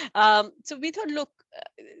 So we thought, look,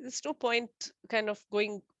 there's no point kind of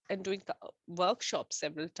going and doing workshops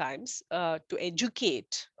several times to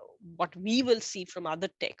educate what we will see from other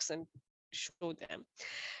texts and show them.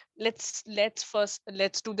 Let's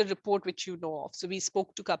do the report which you know of. So we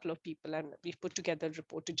spoke to a couple of people and we put together a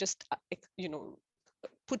report to just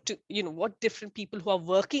put to what different people who are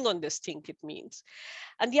working on this think it means.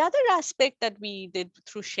 And the other aspect that we did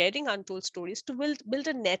through sharing untold stories to build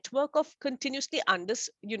a network of continuously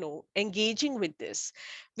engaging with this,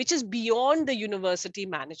 which is beyond the university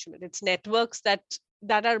management. It's networks that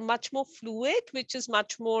are much more fluid, which is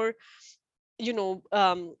much more you know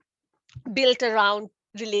um, built around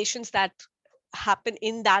relations that happen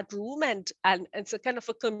in that room, and it's a kind of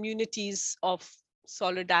a communities of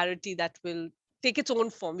solidarity that will take its own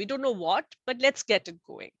form. We don't know what, but let's get it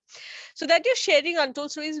going. So that you're sharing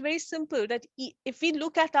untold stories is very simple, that if we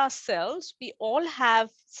look at ourselves, we all have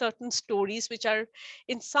certain stories which are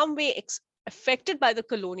in some way affected by the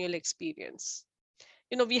colonial experience.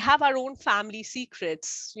 We have our own family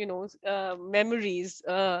secrets, memories,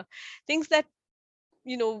 things that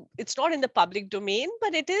it's not in the public domain,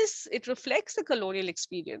 but it reflects the colonial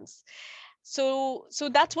experience. So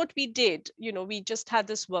that's what we did. We just had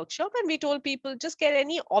this workshop and we told people, just get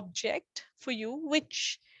any object for you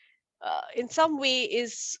which in some way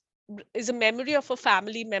is a memory of a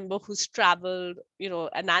family member who's traveled,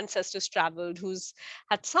 an ancestor's traveled, who's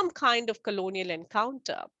had some kind of colonial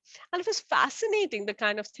encounter. And it was fascinating, the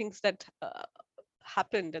kind of things that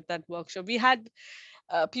happened at that workshop. We had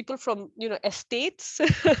people from estates.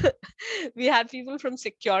 We had people from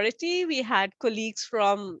security, we had colleagues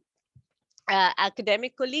from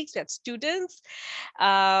academic colleagues, we had students,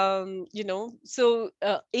 so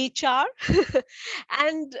HR,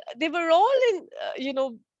 and they were all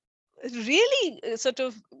in really sort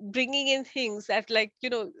of bringing in things that, like,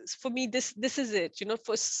 for me, this is it.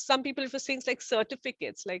 For some people it was things like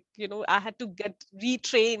certificates, like, I had to get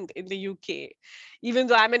retrained in the UK even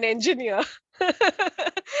though I'm an engineer.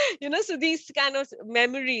 So these kind of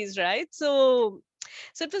memories, right? So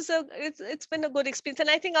it's been a good experience, and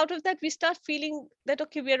I think out of that we start feeling that,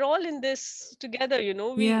 okay, we're all in this together.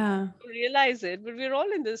 We Yeah. realize it, but we're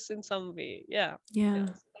all in this in some way. Yeah. Yeah.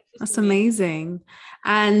 So that's That's the main. amazing.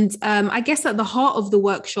 And I guess at the heart of the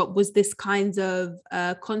workshop was this kind of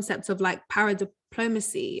concept of like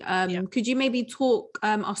paradiplomacy. Yeah. Could you maybe talk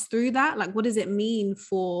us through that? Like, what does it mean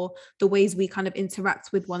for the ways we kind of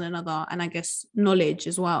interact with one another, and I guess knowledge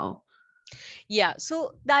as well? Yeah,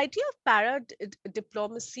 so the idea of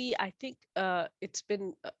diplomacy, I think it's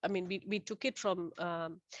been, I mean, we took it from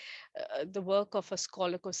the work of a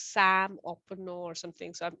scholar called Sam Oppenau or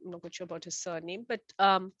something. So I'm not quite sure about his surname, but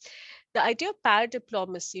the idea of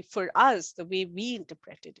paradiplomacy for us, the way we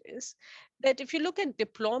interpret it, is that if you look at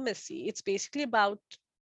diplomacy, it's basically about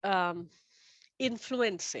um,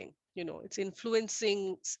 influencing. It's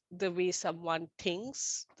influencing the way someone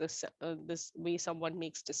thinks, this way someone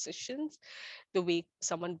makes decisions, the way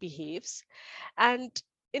someone behaves. And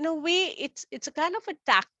in a way, it's a kind of a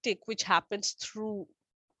tactic which happens through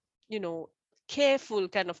you know careful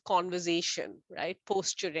kind of conversation, right?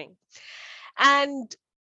 Posturing. And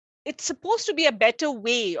it's supposed to be a better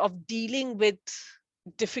way of dealing with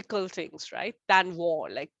difficult things, right, than war.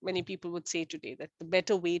 Like many people would say today, that the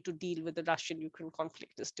better way to deal with the Russian-Ukraine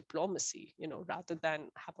conflict is diplomacy, rather than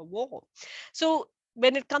have a war. So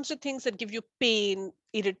when it comes to things that give you pain,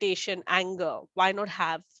 irritation, anger, why not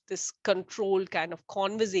have this controlled kind of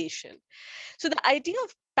conversation? So the idea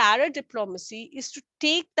of paradiplomacy is to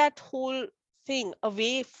take that whole thing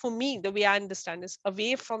away. For me, the way I understand is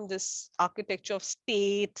away from this architecture of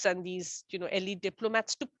states and these elite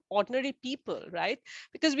diplomats, to ordinary people, right?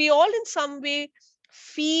 Because we all in some way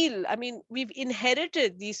feel, I mean, we've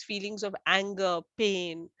inherited these feelings of anger,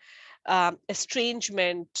 pain,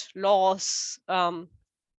 estrangement, loss,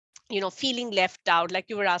 feeling left out. Like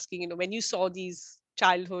you were asking, when you saw these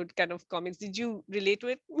childhood kind of comics, did you relate to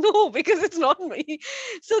it? No, because it's not me.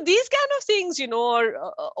 So these kind of things,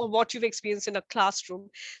 or what you've experienced in a classroom.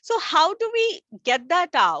 So how do we get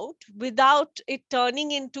that out without it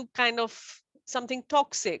turning into kind of something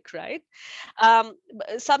toxic, right?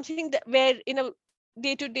 Something that where in a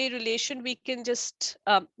day-to-day relation we can just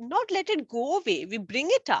not let it go away, we bring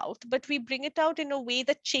it out, but we bring it out in a way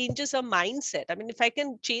that changes our mindset. I mean, if I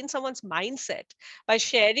can change someone's mindset by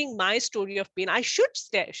sharing my story of pain, I should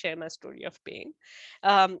share my story of pain.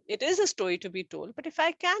 It is a story to be told, but if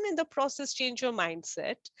I can in the process change your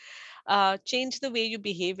mindset, change the way you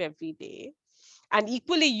behave every day, and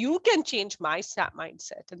equally you can change my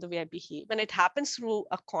mindset and the way I behave, and it happens through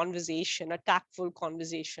a conversation, a tactful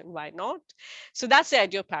conversation, why not? So that's the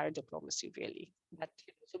idea of paradiplomacy, really, that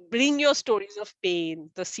so bring your stories of pain,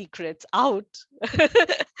 the secrets out.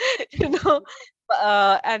 you know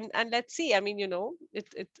and let's see, I mean,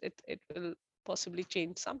 it will possibly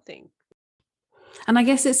change something. And I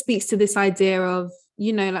guess it speaks to this idea of,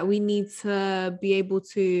 like we need to be able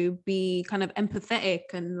to be kind of empathetic,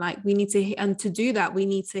 and like we need to, and to do that, we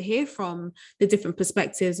need to hear from the different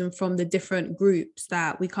perspectives and from the different groups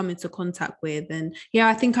that we come into contact with. And yeah,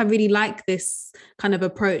 I think I really like this kind of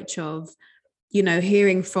approach of,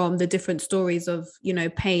 hearing from the different stories of,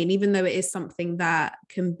 pain, even though it is something that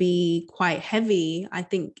can be quite heavy. I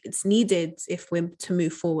think it's needed if we're to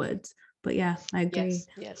move forward. But yeah, I agree.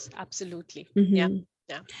 Yes, absolutely. Mm-hmm.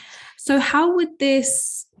 Yeah. So how would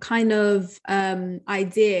this kind of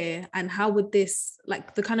idea, and how would this,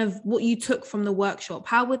 like the kind of what you took from the workshop,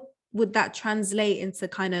 how would that translate into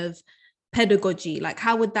kind of pedagogy? Like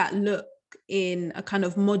how would that look in a kind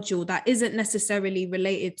of module that isn't necessarily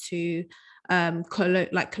related to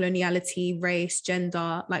like coloniality, race,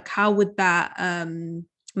 gender? Like how would that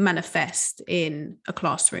manifest in a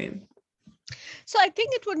classroom? So I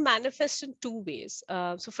think it would manifest in two ways.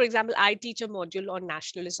 So for example, I teach a module on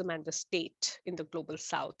nationalism and the state in the global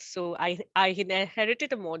south. So I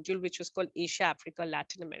inherited a module which was called Asia, Africa,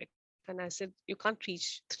 Latin America. And I said, you can't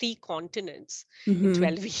reach 3 continents in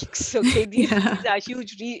 12 weeks. Okay, these are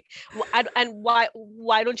huge. And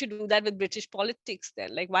why don't you do that with British politics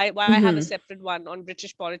then? Like why have a separate one on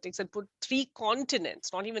British politics and put 3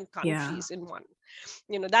 continents, not even countries, in one?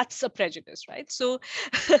 That's a prejudice, right? So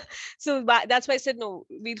that's why I said, no,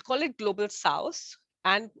 we'll call it global south,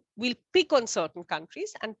 and we'll pick on certain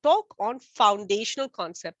countries and talk on foundational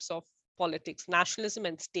concepts of politics, nationalism,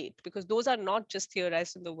 and state, because those are not just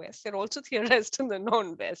theorized in the West, they're also theorized in the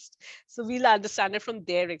non-West. So we'll understand it from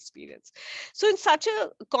their experience. So in such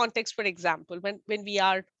a context, for example, when we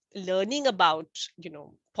are learning about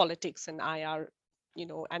politics and IR,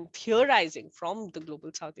 and theorizing from the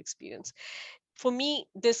global south experience, for me,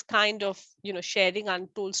 this kind of sharing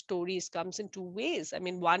untold stories comes in two ways. I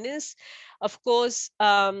mean, one is, of course,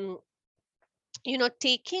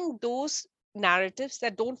 taking those narratives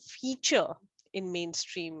that don't feature in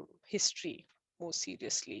mainstream history more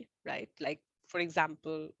seriously, right? Like, for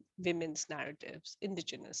example, women's narratives,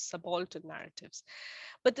 indigenous, subaltern narratives.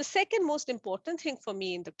 But the second most important thing for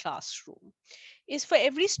me in the classroom is for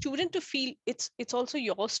every student to feel it's also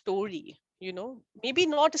your story. Maybe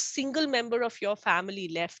not a single member of your family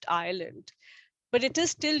left Ireland, but it is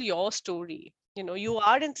still your story. You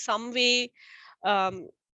are in some way um,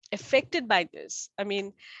 affected by this. I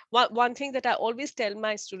mean, one thing that I always tell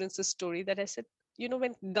my students, a story that I said,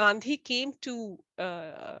 when Gandhi came to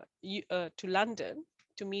London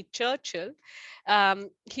to meet Churchill,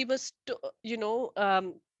 he was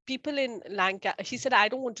people in Lancaster. He said, I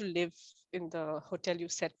don't want to live in the hotel you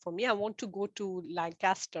set for me. I want to go to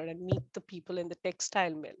Lancaster and meet the people in the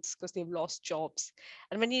textile mills because they've lost jobs.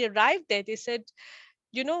 And when he arrived there, they said,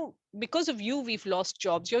 because of you, we've lost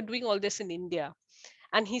jobs. You're doing all this in India.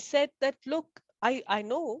 And he said that, look, I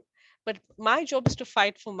know, but my job is to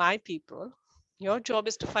fight for my people. Your job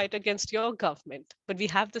is to fight against your government, but we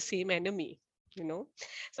have the same enemy, you know.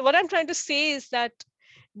 So what I'm trying to say is that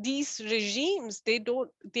these regimes,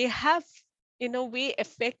 they have in a way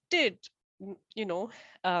affected, you know,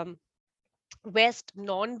 um, West,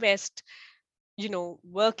 non-West,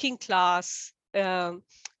 working class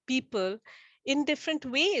people in different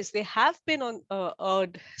ways. They have been on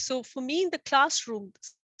earth. So for me in the classroom,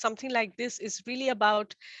 something like this is really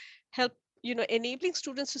about help, enabling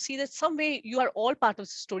students to see that some way you are all part of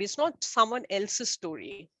the story. It's not someone else's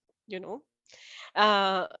story, you know.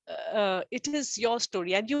 It is your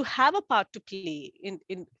story, and you have a part to play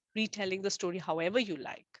in retelling the story however you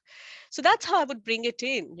like. So that's how I would bring it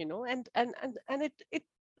in, and it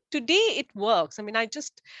today it works. I mean, I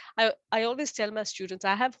always tell my students,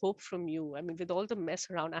 I have hope from you. I mean, with all the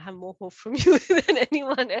mess around, I have more hope from you than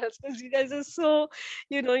anyone else, because you guys are so,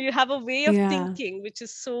 you have a way of Yeah. thinking which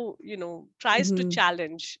is so, tries to Hmm.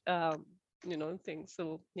 challenge things.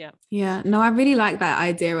 So yeah. Yeah. No, I really like that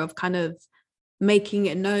idea of kind of making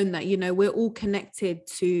it known that, we're all connected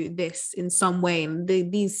to this in some way, and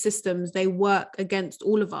these systems, they work against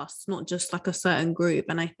all of us, not just like a certain group.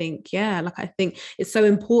 And I think, yeah, like I think it's so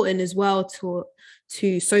important as well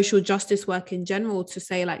to social justice work in general, to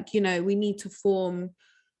say, like, we need to form,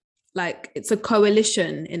 like, it's a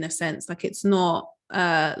coalition in a sense. Like, it's not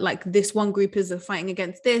like this one group is fighting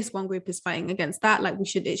against this, one group is fighting against that. Like,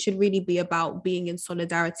 it should really be about being in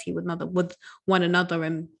solidarity with one another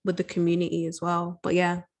and with the community as well. But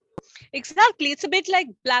yeah. Exactly. It's a bit like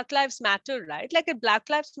Black Lives Matter, right? Like a Black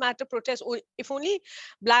Lives Matter protest, or if only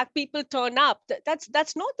Black people turn up,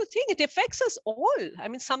 that's not the thing. It affects us all. I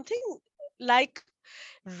mean, something like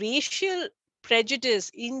racial prejudice,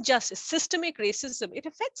 injustice, systemic racism, it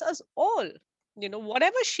affects us all,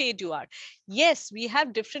 whatever shade you are. Yes, we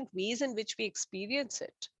have different ways in which we experience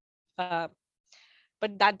it. Uh,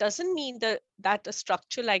 but that doesn't mean that a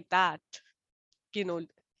structure like that, you know,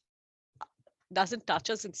 doesn't touch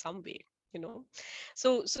us in some way, you know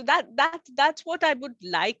so that's what I would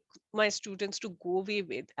like my students to go away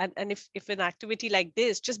with. And if an activity like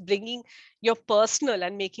this, just bringing your personal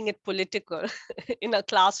and making it political in a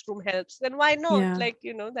classroom helps, then why not? Yeah. Like,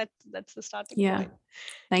 that's the starting Yeah. point. Yeah.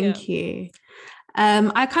 Thank you.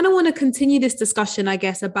 I kind of want to continue this discussion, I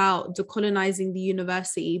guess, about decolonizing the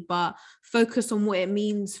university, but focus on what it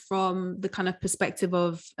means from the kind of perspective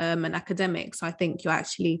of an academic. So I think you're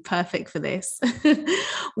actually perfect for this.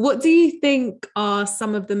 What do you think are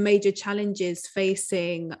some of the major challenges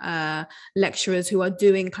facing lecturers who are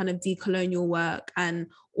doing kind of decolonial work and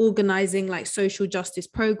organizing like social justice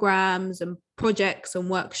programs and projects and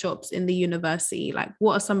workshops in the university? Like,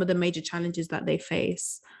 what are some of the major challenges that they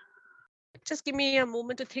face? Just give me a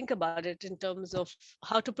moment to think about it in terms of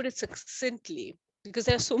how to put it succinctly, because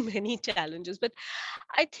there are so many challenges. But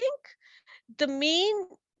I think the main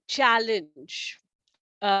challenge,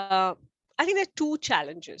 uh, I think there are two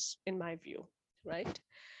challenges in my view, right?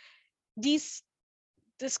 These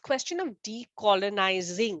This question of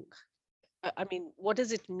decolonizing, I mean, what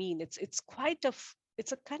does it mean? It's a kind of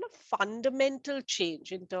fundamental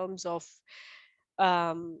change in terms of,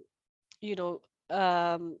 um, you know,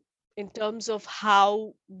 um, in terms of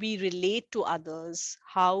how we relate to others,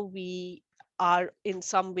 how we are in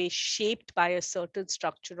some way shaped by a certain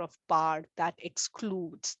structure of power that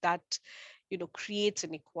excludes, that, creates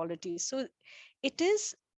inequality. So it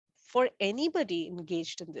is, for anybody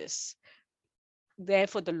engaged in this, there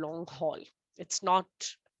for the long haul. It's not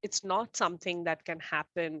something that can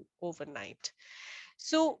happen overnight.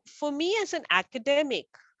 So for me as an academic,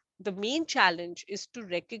 the main challenge is to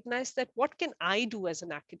recognize that what can I do as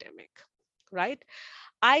an academic, right?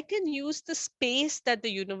 I can use the space that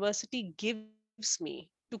the university gives me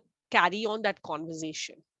to carry on that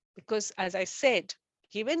conversation. Because, as I said,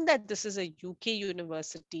 given that this is a UK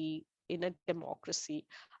university in a democracy,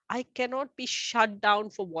 I cannot be shut down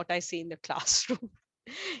for what I say in the classroom.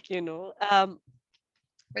 you know um,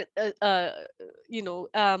 uh, uh, uh, you know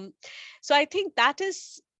um, so I think that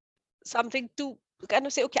is something to kind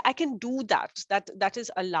of say, okay, I can do that, that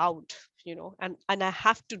is allowed, and I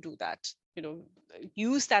have to do that,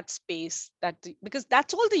 use that space, because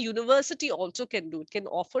that's all the university also can do. It can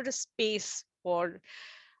offer a space for,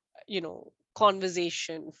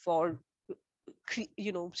 conversation, for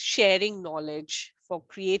sharing knowledge, for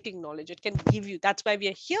creating knowledge. It can give you, that's why we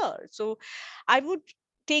are here. So I would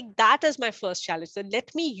take that as my first challenge, that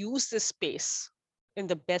let me use this space in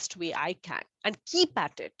the best way I can and keep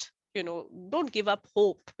at it. Don't give up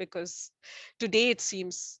hope, because today it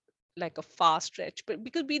seems like a far stretch, but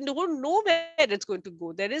because we don't know where it's going to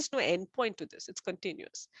go. There is no end point to this, it's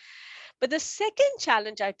continuous. But the second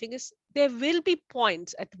challenge, I think, is there will be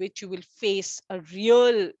points at which you will face a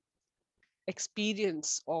real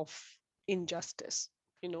experience of injustice.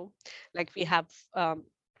 Like we have,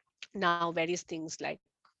 now various things like,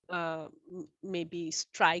 maybe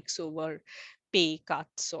strikes over pay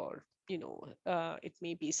cuts, or it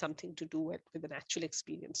may be something to do with an actual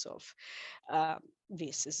experience of, uh,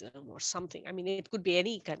 racism or something. I mean, it could be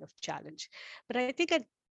any kind of challenge. But I think at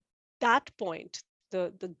that point,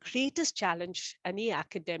 the greatest challenge any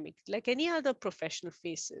academic, like any other professional,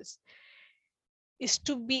 faces is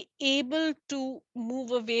to be able to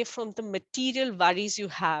move away from the material worries you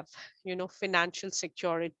have, financial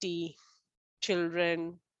security,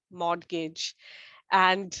 children, mortgage,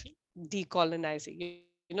 and decolonizing.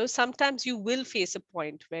 Sometimes you will face a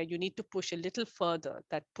point where you need to push a little further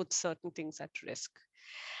that puts certain things at risk.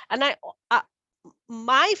 And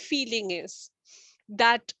my feeling is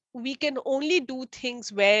that we can only do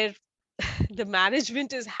things where the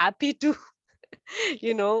management is happy to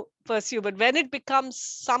pursue. But when it becomes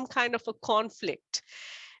some kind of a conflict,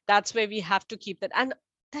 that's where we have to keep that. And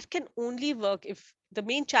that can only work if the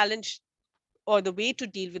main challenge or the way to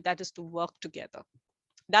deal with that is to work together.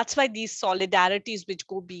 That's why these solidarities which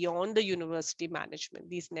go beyond the university management,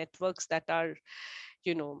 these networks that are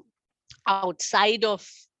you know outside of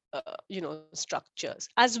structures,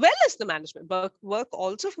 as well as the management work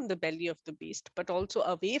also from the belly of the beast, but also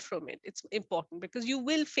away from it. It's important because you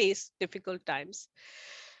will face difficult times.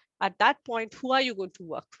 At that point, who are you going to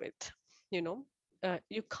work with? you know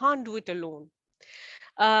you can't do it alone.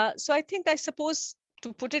 So I suppose,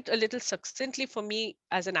 to put it a little succinctly, for me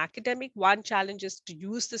as an academic, one challenge is to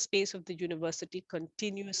use the space of the university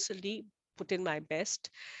continuously, put in my best.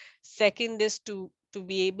 Second is to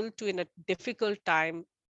be able to, in a difficult time,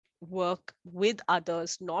 work with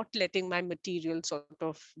others, not letting my material sort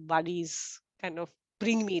of worries kind of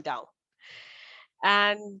bring me down.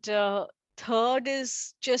 And third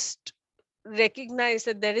is just recognize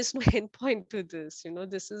that there is no end point to this.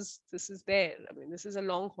 This is there. I mean, this is a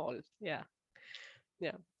long haul. Yeah.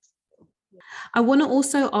 Yeah. I want to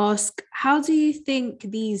also ask, how do you think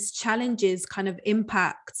these challenges kind of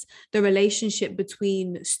impact the relationship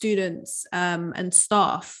between students and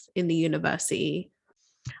staff in the university?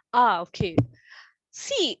 Okay.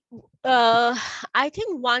 See, uh, I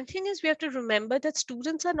think one thing is we have to remember that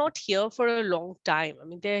students are not here for a long time. I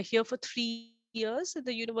mean, they're here for 3 years at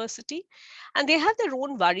the university, and they have their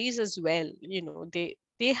own worries as well.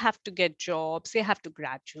 They have to get jobs, they have to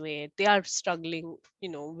graduate, they are struggling,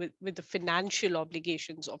 with the financial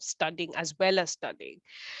obligations of studying as well as studying.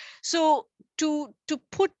 So to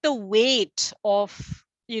put the weight of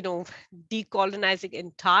decolonizing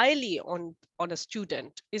entirely on a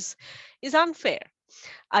student is unfair.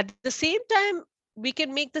 At the same time, we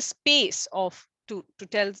can make the space of to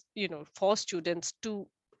tell, for students to,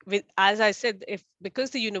 with, as I said, if because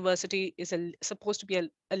the university is supposed to be a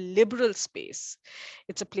liberal space,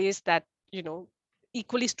 it's a place that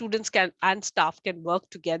equally students can and staff can work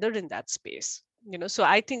together in that space. So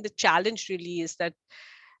I think the challenge really is that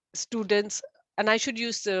students, and I should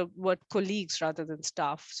use the word colleagues rather than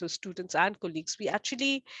staff, so students and colleagues, we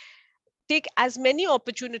actually take as many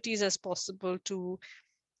opportunities as possible to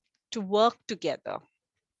work together.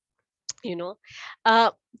 you know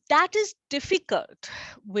uh, that is difficult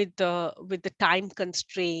with the time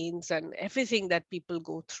constraints and everything that people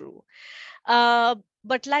go through.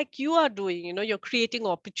 But like you are doing, you're creating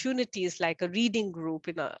opportunities like a reading group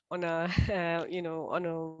in a on a on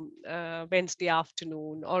a Wednesday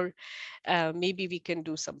afternoon, or maybe we can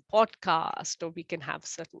do some podcast, or we can have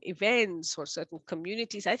certain events or certain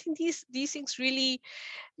communities. I think these things really,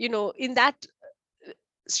 in that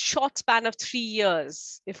short span of 3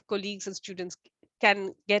 years, if colleagues and students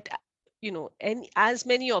can get any as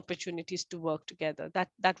many opportunities to work together,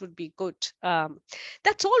 that would be good.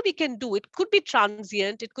 That's all we can do. It could be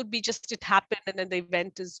transient, it could be just it happened and then the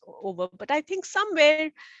event is over, but I think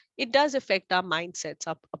somewhere it does affect our mindsets,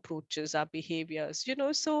 our approaches, our behaviors.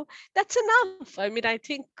 So that's enough. I mean, I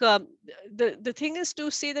think the thing is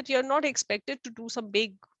to say that you're not expected to do some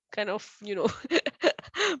big kind of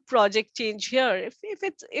project change here.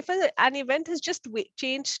 If an event has just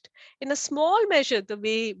changed in a small measure the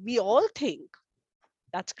way we all think,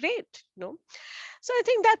 that's great. So I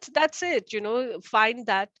think that's it. Find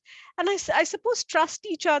that. And I suppose trust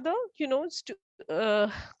each other.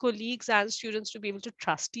 Colleagues and students to be able to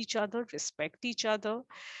trust each other, respect each other.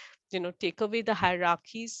 Take away the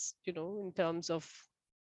hierarchies. In terms of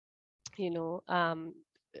you know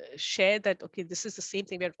share that, okay, this is the same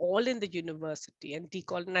thing, we're all in the university, and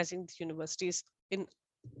decolonizing the university is in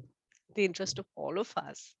the interest of all of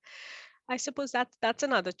us. I suppose that's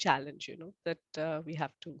another challenge, that we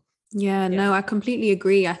have to. Yeah, Yeah. no, I completely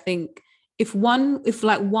agree. I think if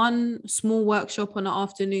like one small workshop on an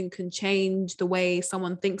afternoon can change the way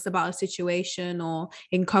someone thinks about a situation or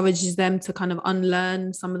encourages them to kind of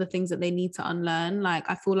unlearn some of the things that they need to unlearn, like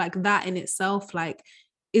I feel like that in itself like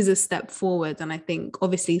is a step forward. And I think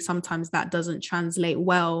obviously sometimes that doesn't translate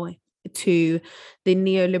well to the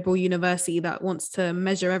neoliberal university that wants to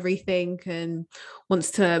measure everything and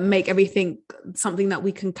wants to make everything something that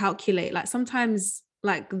we can calculate. Like sometimes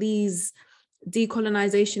like these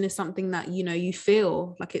decolonization is something that you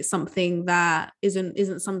feel like it's something that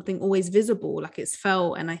isn't something always visible, like it's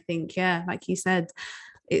felt. And I think, yeah, like you said,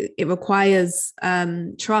 it requires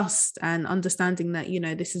trust and understanding that,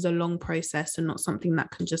 this is a long process and not something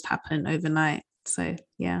that can just happen overnight. So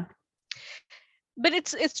yeah. But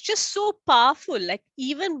it's just so powerful. Like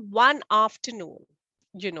even one afternoon,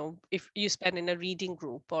 if you spend in a reading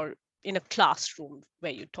group or in a classroom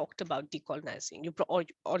where you talked about decolonizing,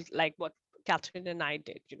 or like what Catherine and I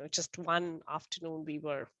did, just one afternoon, we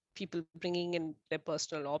were people bringing in their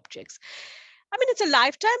personal objects. I mean, it's a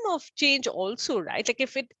lifetime of change also, right? Like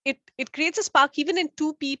if it creates a spark even in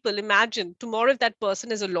two people. Imagine tomorrow if that person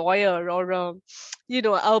is a lawyer or a,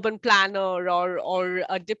 urban planner or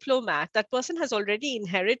a diplomat, that person has already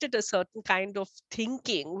inherited a certain kind of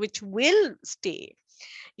thinking which will stay.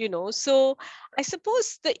 So I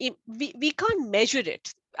suppose we can't measure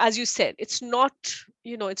it. As you said, it's not,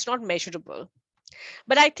 it's not measurable,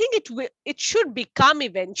 but I think it should become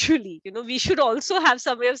eventually. We should also have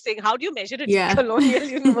some way of saying, how do you measure a Yeah. decolonial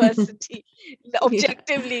university Yeah.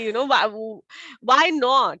 objectively? Why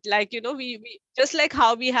not? Like, we just like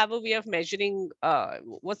how we have a way of measuring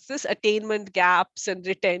what's this attainment gaps and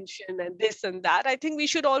retention and this and that. I think we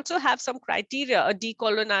should also have some criteria. A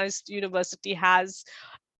decolonized university has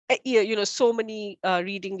so many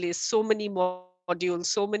reading lists, so many modules,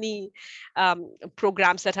 so many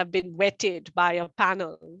programs that have been vetted by a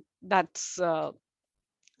panel that's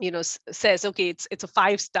says, okay, it's a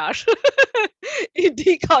 5-star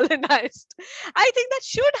decolonized. I think that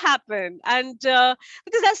should happen, and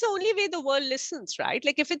because that's the only way the world listens, right?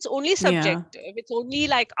 Like if it's only Yeah. subjective, it's only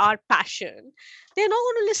like our passion, they're not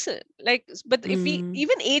going to listen. Like, but if we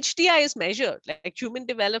even HDI is measured, like human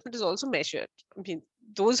development is also measured. I mean,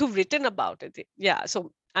 those who've written about it, yeah.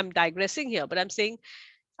 So I'm digressing here, but I'm saying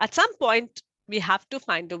at some point we have to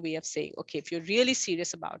find a way of saying, okay, if you're really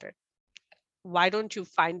serious about it, why don't you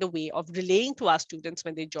find a way of relaying to our students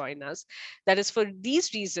when they join us that is, for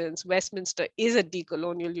these reasons, Westminster is a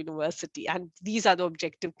decolonial university, and these are the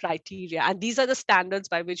objective criteria, and these are the standards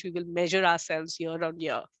by which we will measure ourselves year on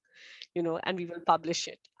year, and we will publish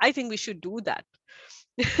it. I think we should do that.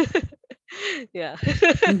 Yeah.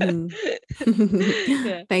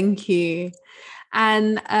 Yeah. Thank you.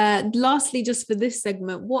 And lastly, just for this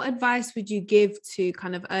segment, what advice would you give to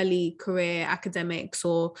kind of early career academics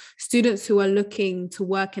or students who are looking to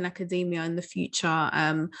work in academia in the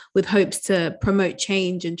future with hopes to promote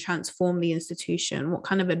change and transform the institution? What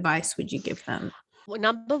kind of advice would you give them? Well,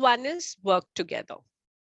 number one is work together.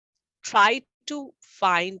 Try to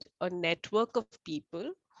find a network of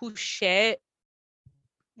people who share.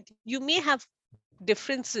 You may have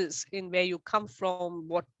differences in where you come from,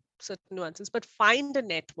 what certain nuances, but find a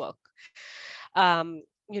network,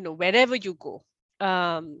 wherever you go,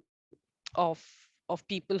 um, of of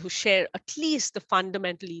people who share at least the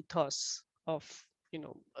fundamental ethos of, you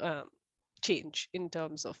know, um, change, in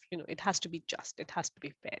terms of, it has to be just, it has to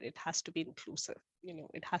be fair, it has to be inclusive,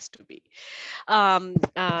 it has to be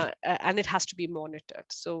and it has to be monitored.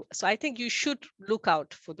 So I think you should look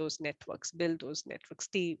out for those networks, build those networks,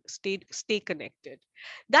 stay connected.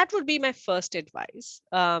 That would be my first advice.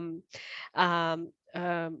 Um, um,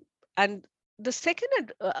 and the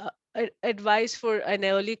second advice for an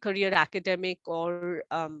early career academic, or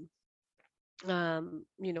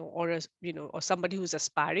or somebody who's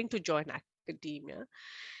aspiring to join academia,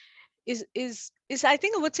 is I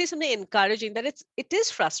think I would say something encouraging, that it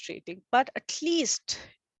is frustrating, but at least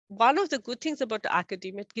one of the good things about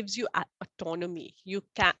academia, it gives you autonomy. You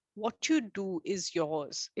can, what you do is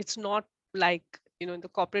yours. It's not like, in the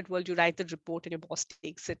corporate world, you write the report and your boss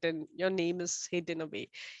takes it and your name is hidden away.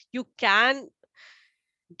 You can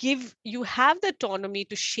you have the autonomy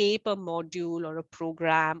to shape a module or a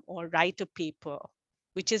program or write a paper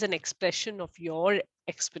which is an expression of your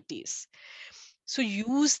expertise. So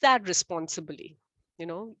use that responsibly. you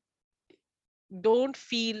know don't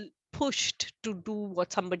feel pushed to do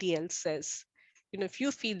what somebody else says. If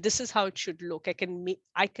you feel this is how it should look,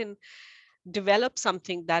 I can develop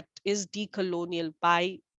something that is decolonial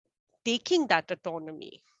by taking that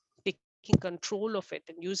autonomy, taking control of it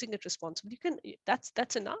and using it responsibly.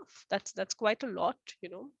 That's enough. That's quite a lot.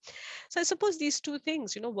 So I suppose these two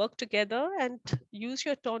things, work together and use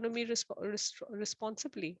your autonomy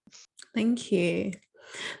responsibly. Thank you.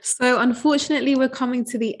 So, unfortunately, we're coming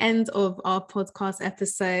to the end of our podcast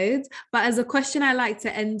episode. But as a question I like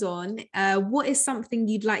to end on, what is something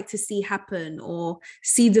you'd like to see happen or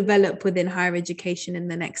see develop within higher education in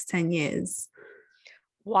the next 10 years?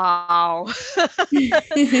 Wow.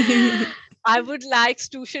 I would like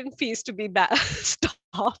tuition fees to be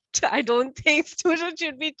stopped. I don't think students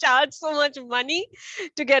should be charged so much money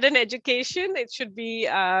to get an education. It should be,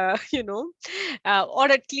 or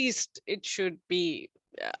at least it should be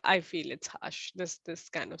I feel it's harsh, this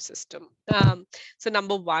kind of system. So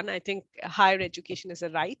number one, I think higher education is a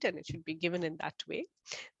right and it should be given in that way.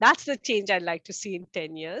 That's the change I'd like to see in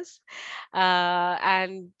 10 years.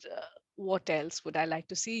 And what else would I like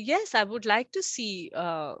to see? Yes, I would like to see,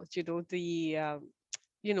 the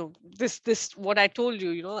this what I told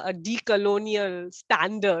you, a decolonial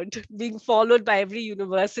standard being followed by every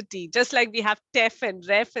university, just like we have TEF and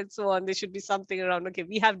REF and so on. There should be something around, okay,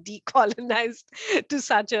 we have decolonized to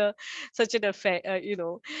such an affair,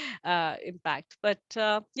 impact. But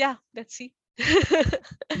yeah, let's see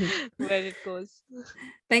where it goes.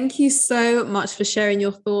 Thank you so much for sharing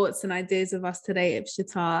your thoughts and ideas with us today,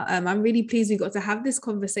 Ipshita. I'm really pleased we got to have this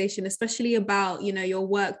conversation, especially about, your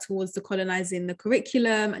work towards decolonizing the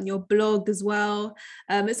curriculum and your blog as well.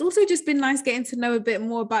 It's also just been nice getting to know a bit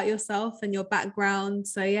more about yourself and your background.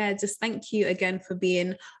 So yeah, just thank you again for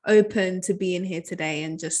being open to being here today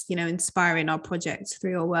and just, inspiring our project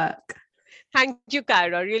through your work. Thank you,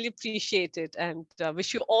 Kyra. Really appreciate it and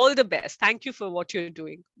wish you all the best. Thank you for what you're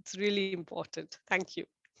doing. It's really important. Thank you.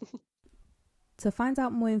 To find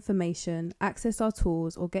out more information, access our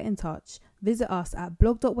tools, or get in touch, visit us at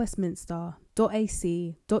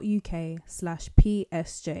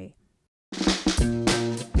blog.westminster.ac.uk/psj.